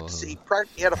 he's practiced. He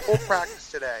had a full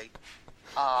practice today.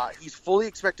 He's fully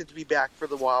expected to be back for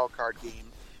the wild card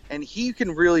game, and he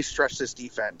can really stretch this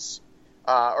defense,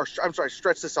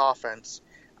 stretch this offense.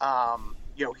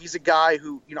 He's a guy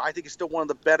who, I think is still one of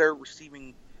the better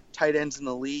receiving tight ends in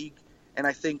the league. And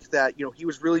I think that, he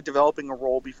was really developing a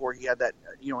role before he had that,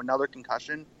 another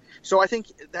concussion. So I think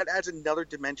that adds another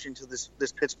dimension to this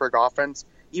Pittsburgh offense.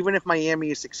 Even if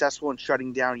Miami is successful in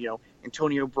shutting down,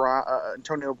 Antonio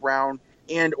Brown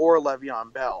and or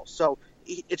Le'Veon Bell. So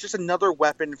it's just another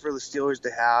weapon for the Steelers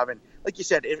to have. And like you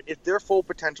said, if their full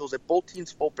potentials, if both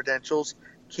teams' full potentials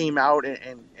came out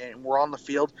and were on the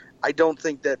field, I don't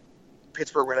think that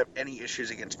Pittsburgh would have any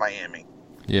issues against Miami.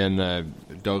 Yeah,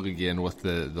 and Doug again with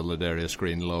the Ladarius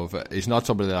Green love. He's not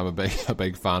somebody that I'm a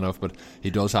big fan of, but he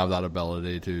does have that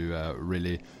ability to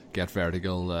really get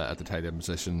vertical at the tight end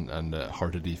position and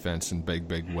hurt a defense in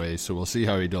big ways. So we'll see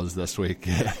how he does this week.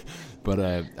 But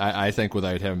I think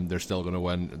without him, they're still going to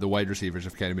win. The wide receivers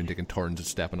have kind of been taking turns at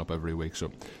stepping up every week.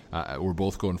 So we're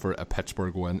both going for a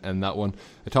Pittsburgh win in that one.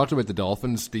 I talked about the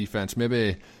Dolphins' defense.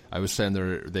 Maybe I was saying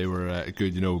they were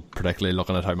good, particularly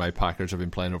looking at how my Packers have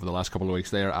been playing over the last couple of weeks.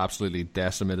 They are absolutely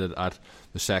decimated at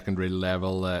the secondary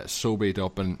level, so beat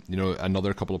up. And,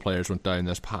 another couple of players went down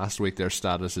this past week. Their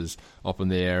status is up in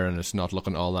the air, and it's not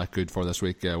looking all that good for this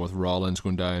week with Rollins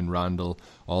going down. Randall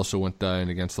also went down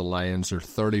against the Lions. They're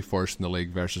 31st in the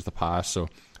league versus the pass. So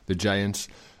the Giants,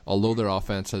 although their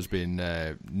offense has been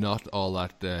not all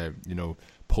that,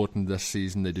 potent this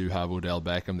season, they do have Odell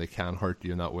Beckham. They can hurt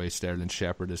you in that way. Sterling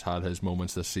Shepard has had his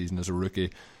moments this season as a rookie.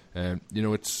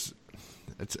 It's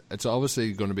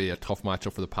obviously going to be a tough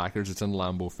matchup for the Packers. It's in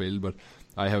Lambeau Field, but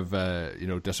I have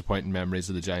disappointing memories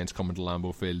of the Giants coming to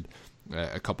Lambeau Field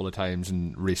a couple of times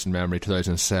in recent memory.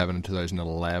 2007 and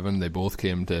 2011, they both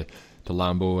came to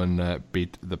Lambeau and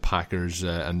beat the Packers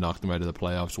and knocked them out of the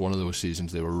playoffs. One of those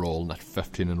seasons they were rolling at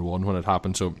 15-1 when it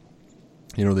happened. So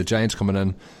the Giants coming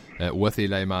in with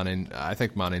Eli Manning, I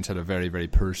think Manning's had a very, very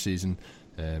poor season.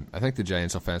 I think the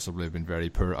Giants offensively have been very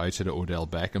poor outside of Odell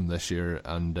Beckham this year,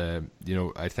 and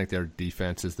I think their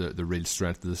defense is the real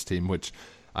strength of this team, which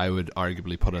I would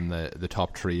arguably put in the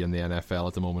top three in the NFL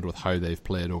at the moment with how they've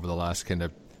played over the last kind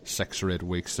of 6 or 8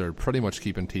 weeks. They're pretty much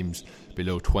keeping teams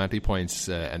below 20 points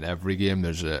in every game.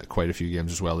 There's quite a few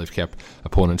games as well they've kept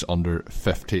opponents under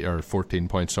 50 or 14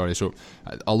 points. So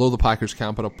although the Packers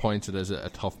can put up points, it is a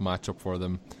tough matchup for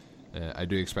them. I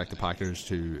do expect the Packers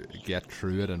to get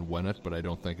through it and win it, but I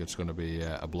don't think it's going to be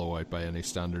a blowout by any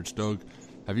standards. Doug,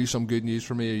 have you some good news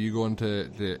for me? Are you going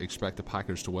to expect the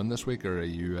Packers to win this week, or are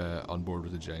you on board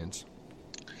with the Giants?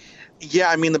 Yeah,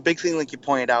 I mean, the big thing, like you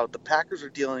pointed out, the Packers are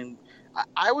dealing.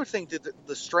 I would think that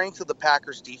the strength of the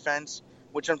Packers defense,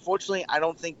 which unfortunately I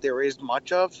don't think there is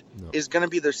much of, is going to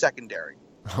be their secondary.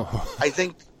 I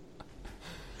think.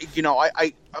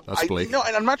 I no,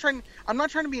 and I'm not trying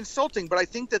to be insulting, but I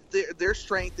think that their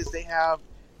strength is they have,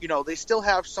 they still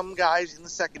have some guys in the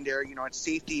secondary, at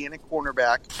safety and at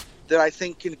cornerback that I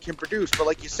think can produce. But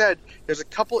like you said, there's a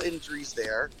couple injuries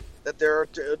there that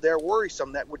they're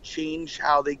worrisome that would change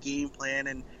how they game plan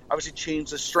and obviously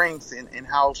change the strength and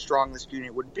how strong this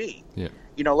unit would be. Yeah.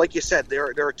 Like you said,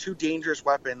 there are two dangerous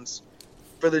weapons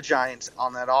for the Giants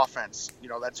on that offense.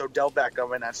 That's Odell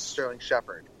Beckham and that's Sterling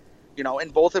Shepard.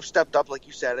 And both have stepped up, like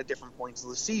you said, at different points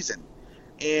of the season.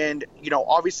 And,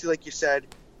 obviously, like you said,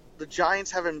 the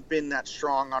Giants haven't been that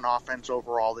strong on offense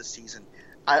overall this season.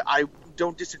 I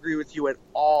don't disagree with you at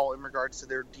all in regards to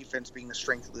their defense being the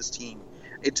strength of this team.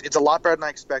 It's a lot better than I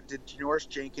expected. Janoris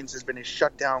Jenkins has been a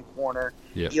shutdown corner.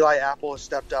 Yep. Eli Apple has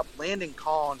stepped up. Landon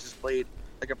Collins has played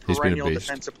like a perennial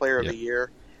defensive player of the year.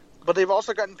 But they've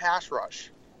also gotten pass rush.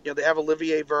 They have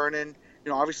Olivier Vernon.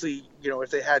 Obviously,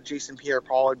 if they had Jason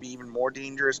Pierre-Paul, it'd be even more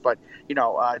dangerous. But,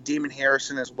 Damon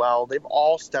Harrison as well. They've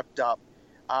all stepped up.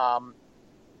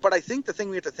 But I think the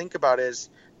thing we have to think about is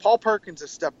Paul Perkins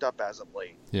has stepped up as of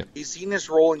late. Yeah. He's seen his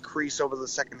role increase over the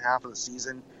second half of the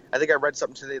season. I think I read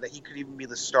something today that he could even be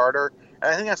the starter. And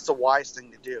I think that's the wise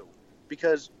thing to do.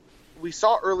 Because we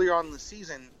saw earlier on in the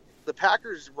season, the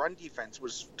Packers' run defense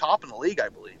was top in the league, I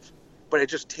believe. But it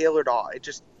just tailored off.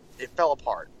 It fell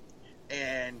apart.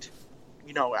 And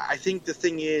I think the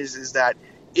thing is that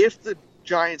if the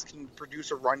Giants can produce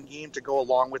a run game to go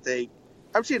along with I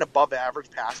would say an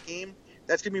above-average pass game,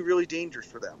 that's going to be really dangerous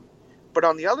for them. But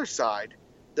on the other side,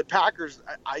 the Packers,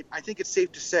 I think it's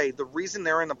safe to say the reason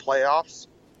they're in the playoffs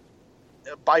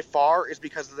by far is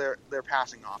because of their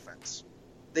passing offense.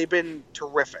 They've been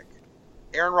terrific.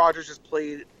 Aaron Rodgers has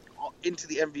played into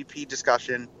the MVP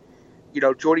discussion.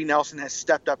 Jordy Nelson has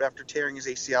stepped up after tearing his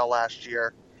ACL last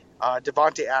year.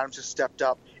 Devontae Adams has stepped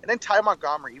up. And then Ty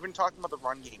Montgomery, even talking about the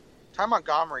run game. Ty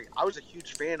Montgomery, I was a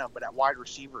huge fan of, but at wide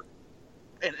receiver.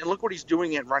 And look what he's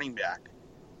doing at running back.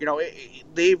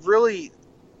 They've really,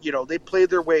 they played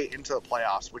their way into the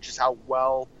playoffs, which is how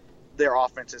well their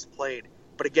offense has played.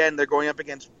 But again, they're going up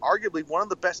against arguably one of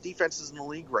the best defenses in the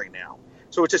league right now.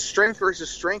 So it's a strength versus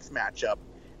strength matchup.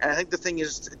 And I think the thing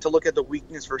is to look at the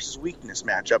weakness versus weakness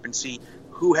matchup and see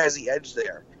who has the edge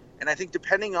there. And I think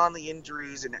depending on the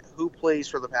injuries and who plays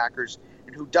for the Packers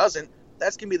and who doesn't,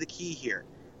 that's going to be the key here.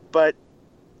 But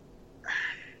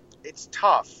it's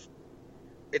tough.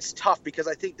 It's tough because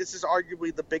I think this is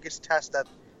arguably the biggest test that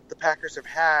the Packers have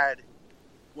had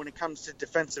when it comes to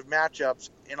defensive matchups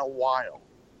in a while.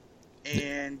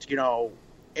 And,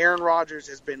 Aaron Rodgers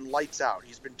has been lights out.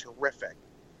 He's been terrific.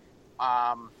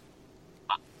 I'm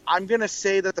going to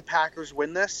say that the Packers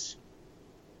win this.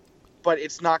 But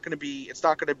it's not going to be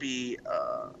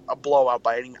a blowout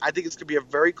by any means. I think it's going to be a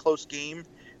very close game.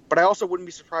 But I also wouldn't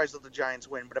be surprised if the Giants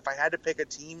win. But if I had to pick a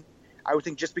team, I would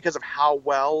think just because of how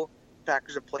well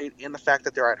Packers have played and the fact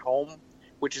that they're at home,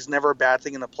 which is never a bad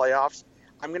thing in the playoffs,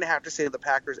 I'm going to have to say the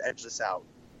Packers edge this out.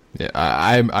 Yeah,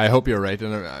 I hope you're right,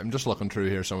 and I'm just looking through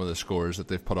here some of the scores that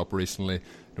they've put up recently.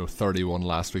 31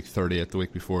 last week, 38 the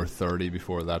week before, 30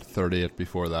 before that, 38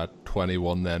 before that,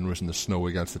 21 then was in the snow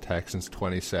against the Texans,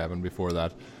 27 before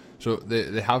that. So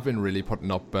they have been really putting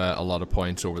up a lot of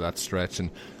points over that stretch,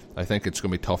 and I think it's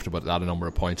going to be tough to put that a number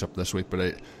of points up this week,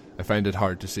 but I find it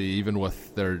hard to see, even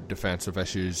with their defensive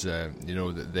issues.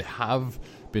 They have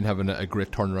been having a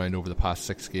great turnaround over the past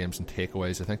 6 games in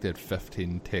takeaways. I think they had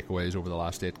 15 takeaways over the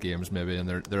last 8 games maybe, and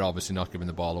they're obviously not giving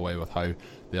the ball away with how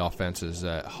the offense is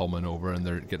humming over, and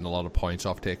they're getting a lot of points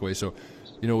off takeaways. So,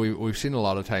 we've seen a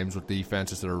lot of times with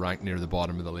defenses that are ranked near the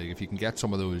bottom of the league, if you can get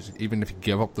some of those, even if you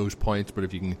give up those points, but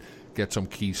if you can get some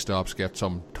key stops, get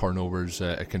some turnovers,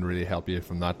 it can really help you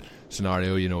from that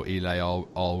scenario, Eli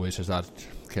always has that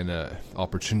kind of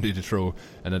opportunity to throw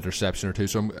an interception or two.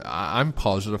 So I'm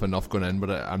positive enough going in, but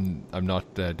I'm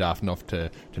not daft enough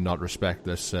to not respect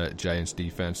this Giants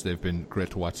defense. They've been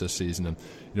great to watch this season,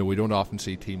 and we don't often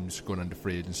see teams going into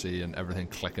free agency and everything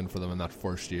clicking for them in that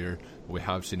first year. We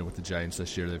have seen it with the Giants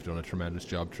this year. They've done a tremendous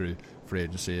job through free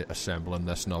agency assembling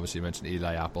this, and obviously you mentioned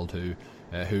Eli Apple too,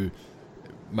 who,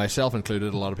 myself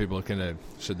included, a lot of people kind of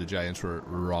said the Giants were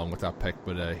wrong with that pick,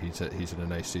 but he's had a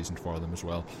nice season for them as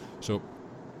well. So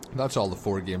that's all the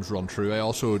 4 games run through. I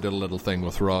also did a little thing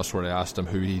with Ross where I asked him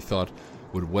who he thought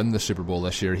would win the Super Bowl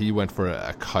this year. He went for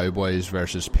a Cowboys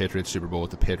versus Patriots Super Bowl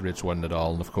with the Patriots winning it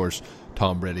all, and of course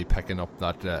Tom Brady picking up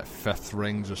that 5th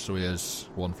ring, just so he has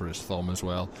one for his thumb as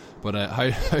well. But how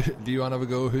do you want to have a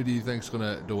go? Who do you think's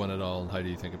going to win it all, and how do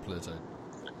you think it plays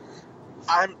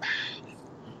out?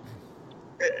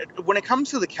 When it comes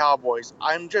to the Cowboys,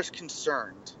 I'm just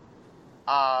concerned.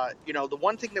 The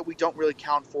one thing that we don't really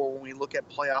count for when we look at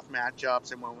playoff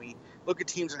matchups and when we look at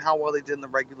teams and how well they did in the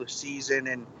regular season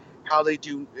and how they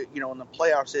do, in the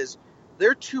playoffs is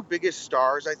their 2 biggest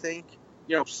stars, I think,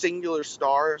 singular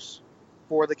stars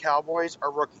for the Cowboys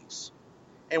are rookies.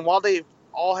 And while they've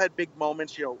all had big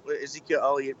moments, Ezekiel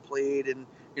Elliott played in,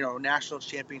 national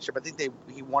championship. I think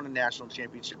he won a national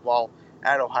championship while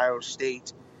at Ohio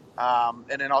State. And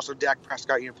then also Dak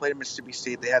Prescott, played at Mississippi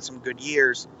State. They had some good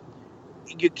years.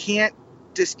 You can't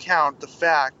discount the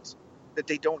fact that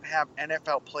they don't have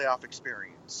NFL playoff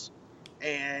experience.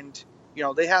 And,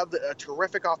 they have a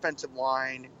terrific offensive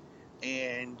line,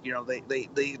 and,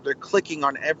 they're clicking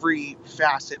on every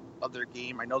facet of their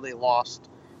game. I know they lost,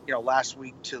 last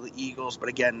week to the Eagles, but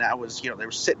again, that was, they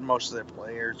were sitting most of their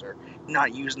players or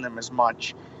not using them as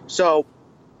much. So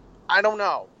I don't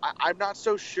know. I'm not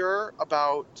so sure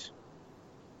about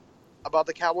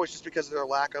the Cowboys just because of their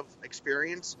lack of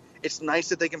experience. It's nice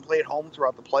that they can play at home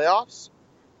throughout the playoffs,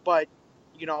 but,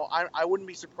 I wouldn't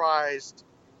be surprised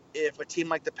if a team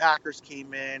like the Packers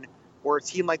came in or a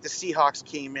team like the Seahawks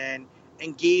came in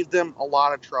and gave them a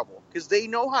lot of trouble because they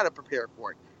know how to prepare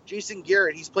for it. Jason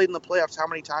Garrett, he's played in the playoffs how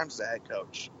many times as a head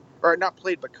coach? Or not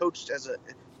played, but coached as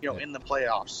in the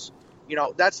playoffs.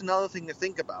 That's another thing to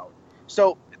think about.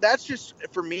 So that's just,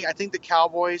 for me, I think the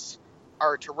Cowboys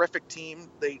are a terrific team.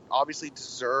 They obviously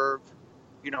deserve,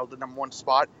 the number 1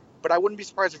 spot. But I wouldn't be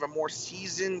surprised if a more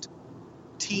seasoned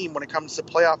team, when it comes to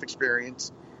playoff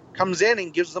experience, comes in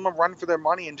and gives them a run for their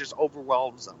money and just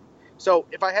overwhelms them. So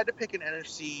if I had to pick an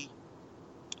NFC,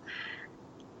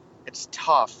 it's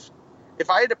tough. If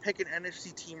I had to pick an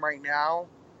NFC team right now,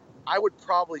 I would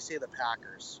probably say the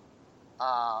Packers.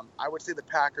 I would say the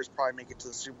Packers probably make it to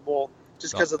the Super Bowl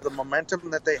just because of the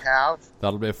momentum that they have.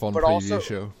 That'll be a fun preview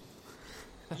show.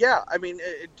 Yeah, I mean,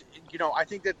 I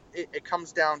think that it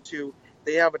comes down to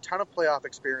they have a ton of playoff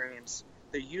experience.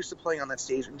 They're used to playing on that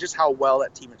stage and just how well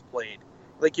that team has played.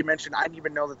 Like you mentioned, I didn't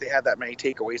even know that they had that many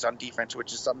takeaways on defense,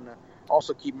 which is something to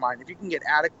also keep in mind. If you can get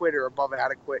adequate or above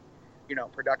adequate,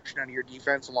 production out of your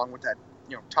defense along with that,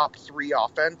 top 3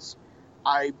 offense,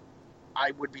 I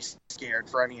would be scared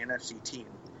for any NFC team.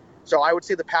 So I would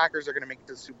say the Packers are going to make it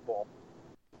to the Super Bowl.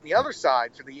 On the other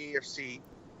side, for the AFC,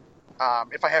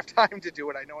 if I have time to do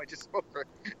it, I know I just spoke for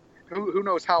who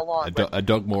knows how long. A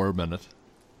Doug Moore minute.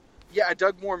 Yeah, a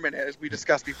Doug Moore minute, as we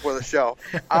discussed before the show.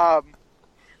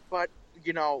 But,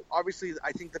 obviously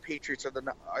I think the Patriots are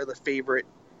the favorite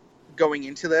going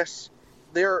into this.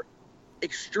 They're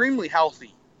extremely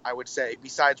healthy, I would say,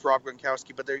 besides Rob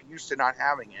Gronkowski, but they're used to not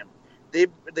having him.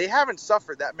 They haven't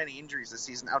suffered that many injuries this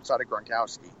season outside of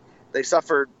Gronkowski. They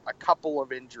suffered a couple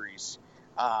of injuries.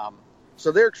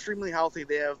 So they're extremely healthy.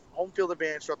 They have home field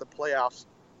advantage throughout the playoffs,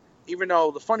 even though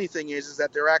the funny thing is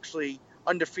that they're actually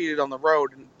undefeated on the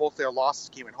road, and both their losses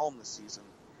came at home this season.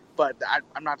 But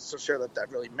I'm not so sure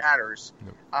that really matters.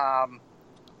 Nope.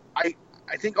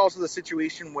 I think also the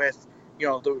situation with,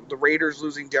 the Raiders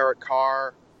losing Derek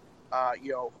Carr,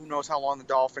 who knows how long the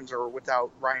Dolphins are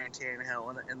without Ryan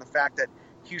Tannehill, and the fact that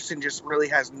Houston just really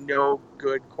has no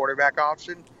good quarterback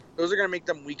option, those are going to make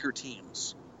them weaker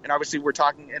teams. And obviously we're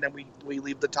talking, and then we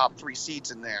leave the top 3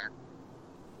 seeds in there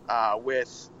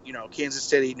with, Kansas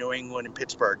City, New England, and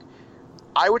Pittsburgh.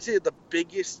 I would say the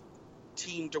biggest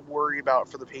team to worry about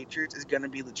for the Patriots is going to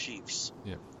be the Chiefs.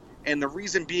 Yeah. And the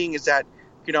reason being is that,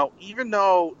 even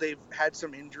though they've had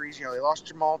some injuries, they lost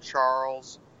Jamal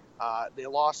Charles, they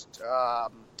lost,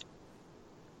 I'm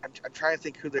trying to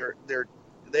think who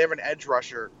they have an edge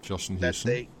rusher. Justin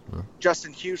Houston.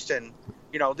 Justin Houston.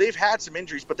 They've had some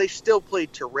injuries, but they still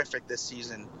played terrific this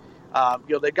season.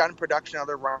 They've gotten production out of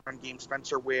their run game.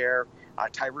 Spencer Ware,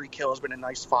 Tyreek Hill has been a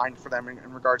nice find for them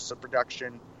in regards to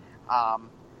production.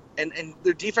 and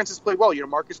their defense has played well.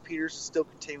 Marcus Peters is still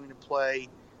continuing to play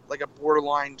like a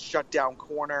borderline shutdown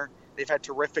corner. They've had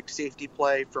terrific safety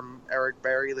play from Eric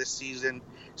Berry this season.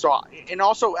 So, and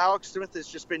also Alex Smith has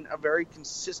just been a very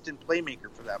consistent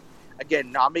playmaker for them.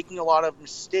 Again, not making a lot of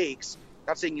mistakes.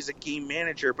 Not saying he's a game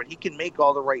manager, but he can make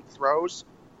all the right throws,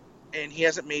 and he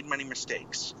hasn't made many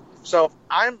mistakes. So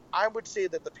I would say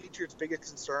that the Patriots' biggest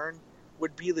concern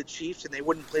would be the Chiefs, and they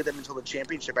wouldn't play them until the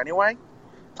championship anyway.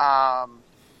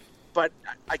 But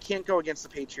I can't go against the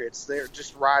Patriots. They're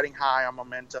just riding high on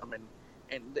momentum,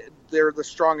 and they're the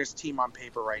strongest team on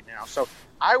paper right now. So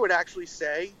I would actually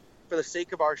say, for the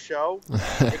sake of our show,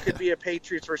 it could be a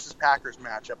Patriots versus Packers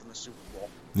matchup in the Super Bowl.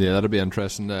 Yeah, that'll be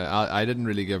interesting. I didn't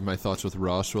really give my thoughts with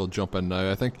Ross. We'll jump in now.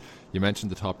 I think you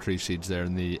mentioned the top 3 seeds there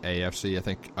in the AFC. I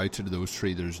think outside of those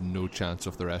 3, there's no chance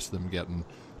of the rest of them getting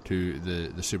to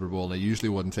the Super Bowl. And I usually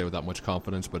wouldn't say with that much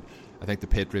confidence, but I think the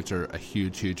Patriots are a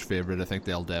huge favourite. I think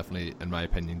they'll definitely, in my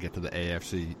opinion, get to the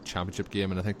AFC Championship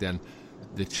game. And I think then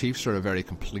the Chiefs are a very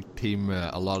complete team.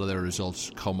 A lot of their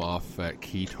results come off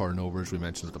key turnovers. We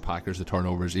mentioned that the Packers, the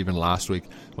turnovers, even last week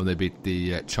when they beat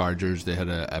the Chargers, they had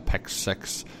a pick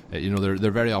 6. They're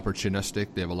very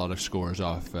opportunistic. They have a lot of scores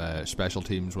off special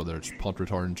teams, whether it's punt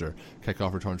returns or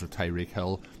kickoff returns with Tyreek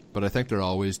Hill. But I think they're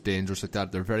always dangerous like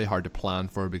that. They're very hard to plan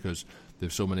for because they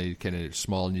have so many kind of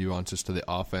small nuances to the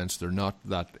offense. They're not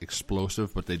that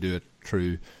explosive, but they do it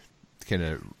through kind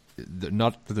of,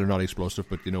 not that they're not explosive,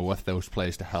 but with those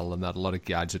plays to Hill and that, a lot of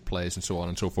gadget plays and so on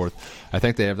and so forth. I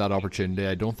think they have that opportunity.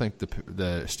 I don't think the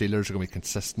Steelers are going to be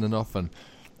consistent enough, and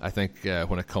I think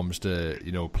when it comes to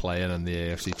playing in the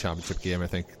AFC Championship game, I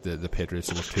think the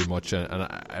Patriots are too much, and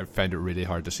I find it really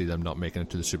hard to see them not making it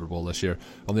to the Super Bowl this year.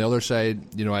 On the other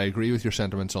side, I agree with your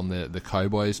sentiments on the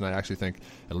Cowboys, and I actually think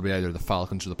it'll be either the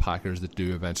Falcons or the Packers that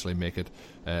do eventually make it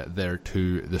there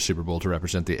to the Super Bowl to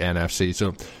represent the NFC.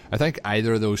 So I think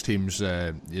either of those teams,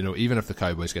 even if the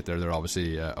Cowboys get there, they're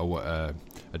obviously a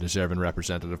deserving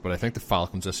representative. But I think the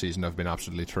Falcons this season have been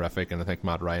absolutely terrific, and I think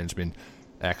Matt Ryan's been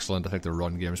excellent. I think their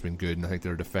run game has been good, and I think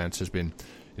their defense has been,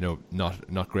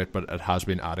 not great, but it has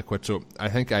been adequate. So I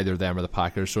think either them or the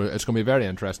Packers. So it's going to be very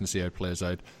interesting to see how it plays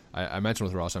out. I mentioned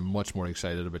with Ross, I'm much more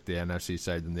excited about the NFC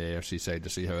side than the AFC side to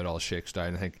see how it all shakes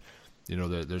down. I think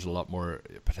there's a lot more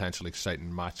potentially exciting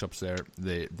matchups there.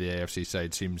 The AFC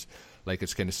side seems like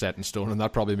it's kind of set in stone, and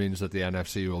that probably means that the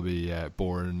NFC will be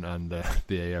boring and the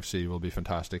AFC will be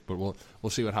fantastic. But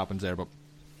we'll see what happens there. But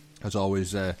as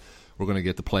always, we're going to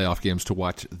get the playoff games to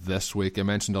watch this week. I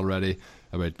mentioned already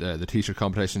about the t-shirt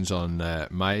competitions on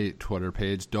my Twitter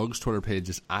page. Doug's Twitter page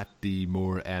is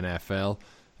 @DMooreNFL.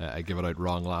 I gave it out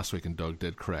wrong last week, and Doug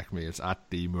did correct me. It's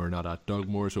 @DMoore, not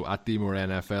 @DougMoore. So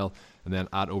 @DMooreNFL, and then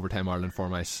 @Overtime Ireland for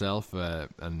myself.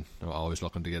 And I'm always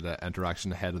looking to get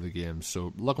interaction ahead of the games.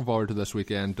 So looking forward to this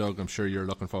weekend, Doug. I'm sure you're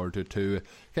looking forward to it too.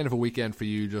 Kind of a weekend for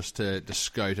you just to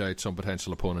scout out some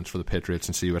potential opponents for the Patriots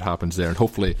and see what happens there. And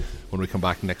hopefully when we come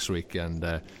back next week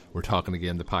and we're talking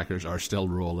again, the Packers are still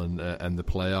rolling in the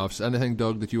playoffs. Anything,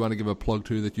 Doug, that you want to give a plug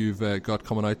to that you've got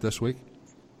coming out this week?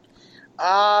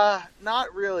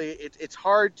 Not really. It's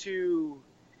hard to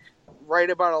write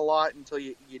about a lot until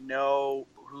you know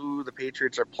who the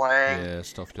Patriots are playing. Yeah,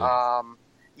 it's tough to.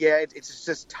 It's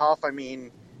just tough. I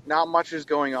mean, not much is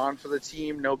going on for the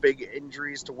team. No big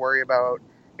injuries to worry about.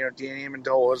 Danny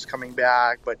Amendola is coming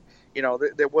back, but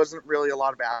there wasn't really a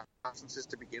lot of absences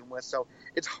to begin with, so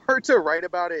it's hard to write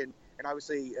about it. And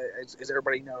obviously, as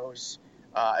everybody knows,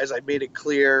 as I made it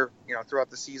clear,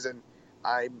 throughout the season,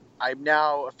 I'm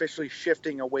now officially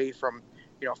shifting away from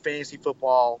fantasy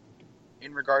football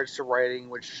in regards to writing,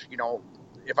 which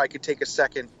if I could take a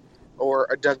second or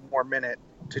a Doug Moore minute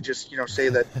to just say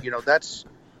that that's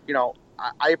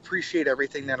I appreciate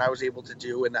everything that I was able to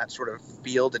do in that sort of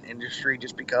field and industry,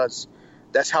 just because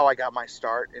that's how I got my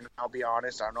start. And I'll be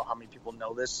honest, I don't know how many people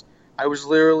know this. I was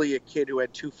literally a kid who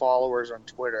had 2 followers on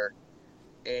Twitter,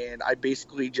 and I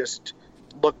basically just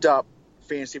looked up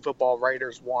fantasy football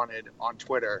writers wanted on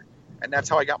Twitter, and that's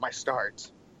how I got my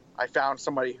start. I found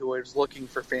somebody who was looking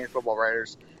for fantasy football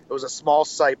writers. It was a small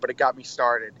site, but it got me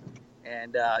started.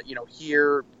 And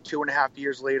here 2.5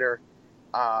 years later,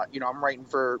 I'm writing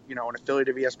for an affiliate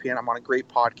of ESPN. I'm on a great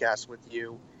podcast with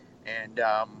you, and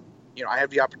I have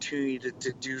the opportunity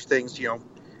to do things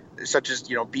such as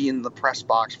be in the press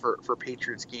box for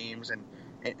Patriots games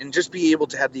and just be able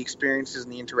to have the experiences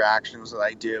and the interactions that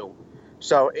I do.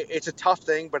 So it's a tough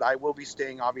thing, but I will be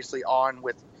staying obviously on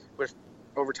with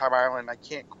Overtime Ireland. I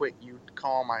can't quit you,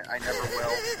 Colm. I never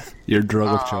will. Your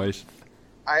drug of choice.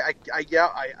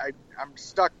 I'm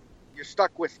stuck. You're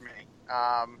stuck with me.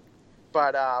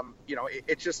 But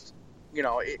it's just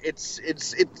it's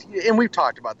and we've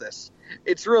talked about this.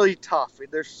 It's really tough.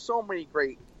 There's so many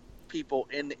great people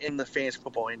in the fantasy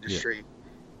football industry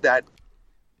that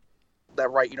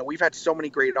we've had so many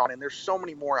great on, and there's so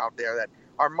many more out there that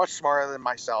are much smarter than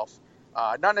myself.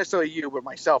 Not necessarily you, but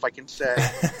myself, I can say.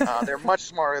 They're much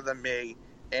smarter than me,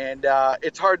 and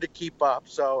it's hard to keep up.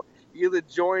 So you either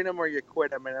join them or you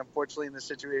quit them, and unfortunately in this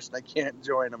situation I can't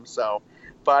join them. So,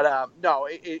 but no,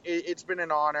 it's been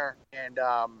an honor, and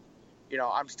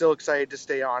I'm still excited to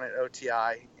stay on at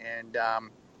OTI, and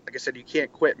like I said, you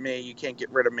can't quit me, you can't get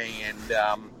rid of me, and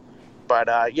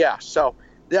that's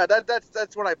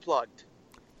what I plugged.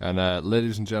 And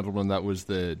ladies and gentlemen, that was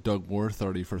the Doug Moore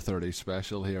 30 for 30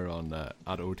 special here on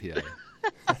at OTI.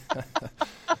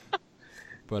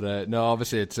 But no,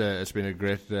 obviously it's been a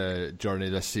great journey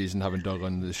this season having Doug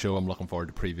on the show. I'm looking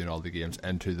forward to previewing all the games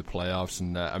into the playoffs.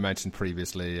 And I mentioned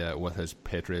previously with his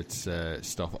Patriots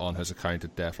stuff on his account,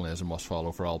 it definitely is a must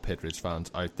follow for all Patriots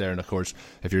fans out there. And of course,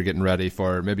 if you're getting ready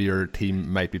for maybe your team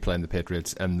might be playing the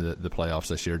Patriots in the playoffs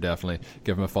this year, definitely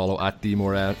give him a follow at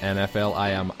DMore NFL. I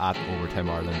am at Overtime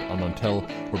Ireland. And until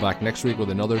we're back next week with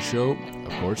another show,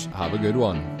 of course, have a good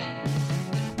one.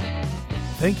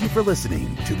 Thank you for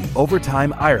listening to the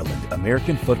Overtime Ireland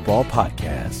American Football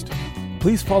Podcast.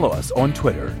 Please follow us on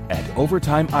Twitter at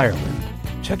Overtime Ireland.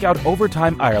 Check out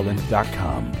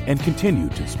OvertimeIreland.com and continue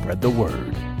to spread the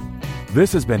word.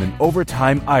 This has been an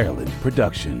Overtime Ireland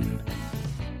production.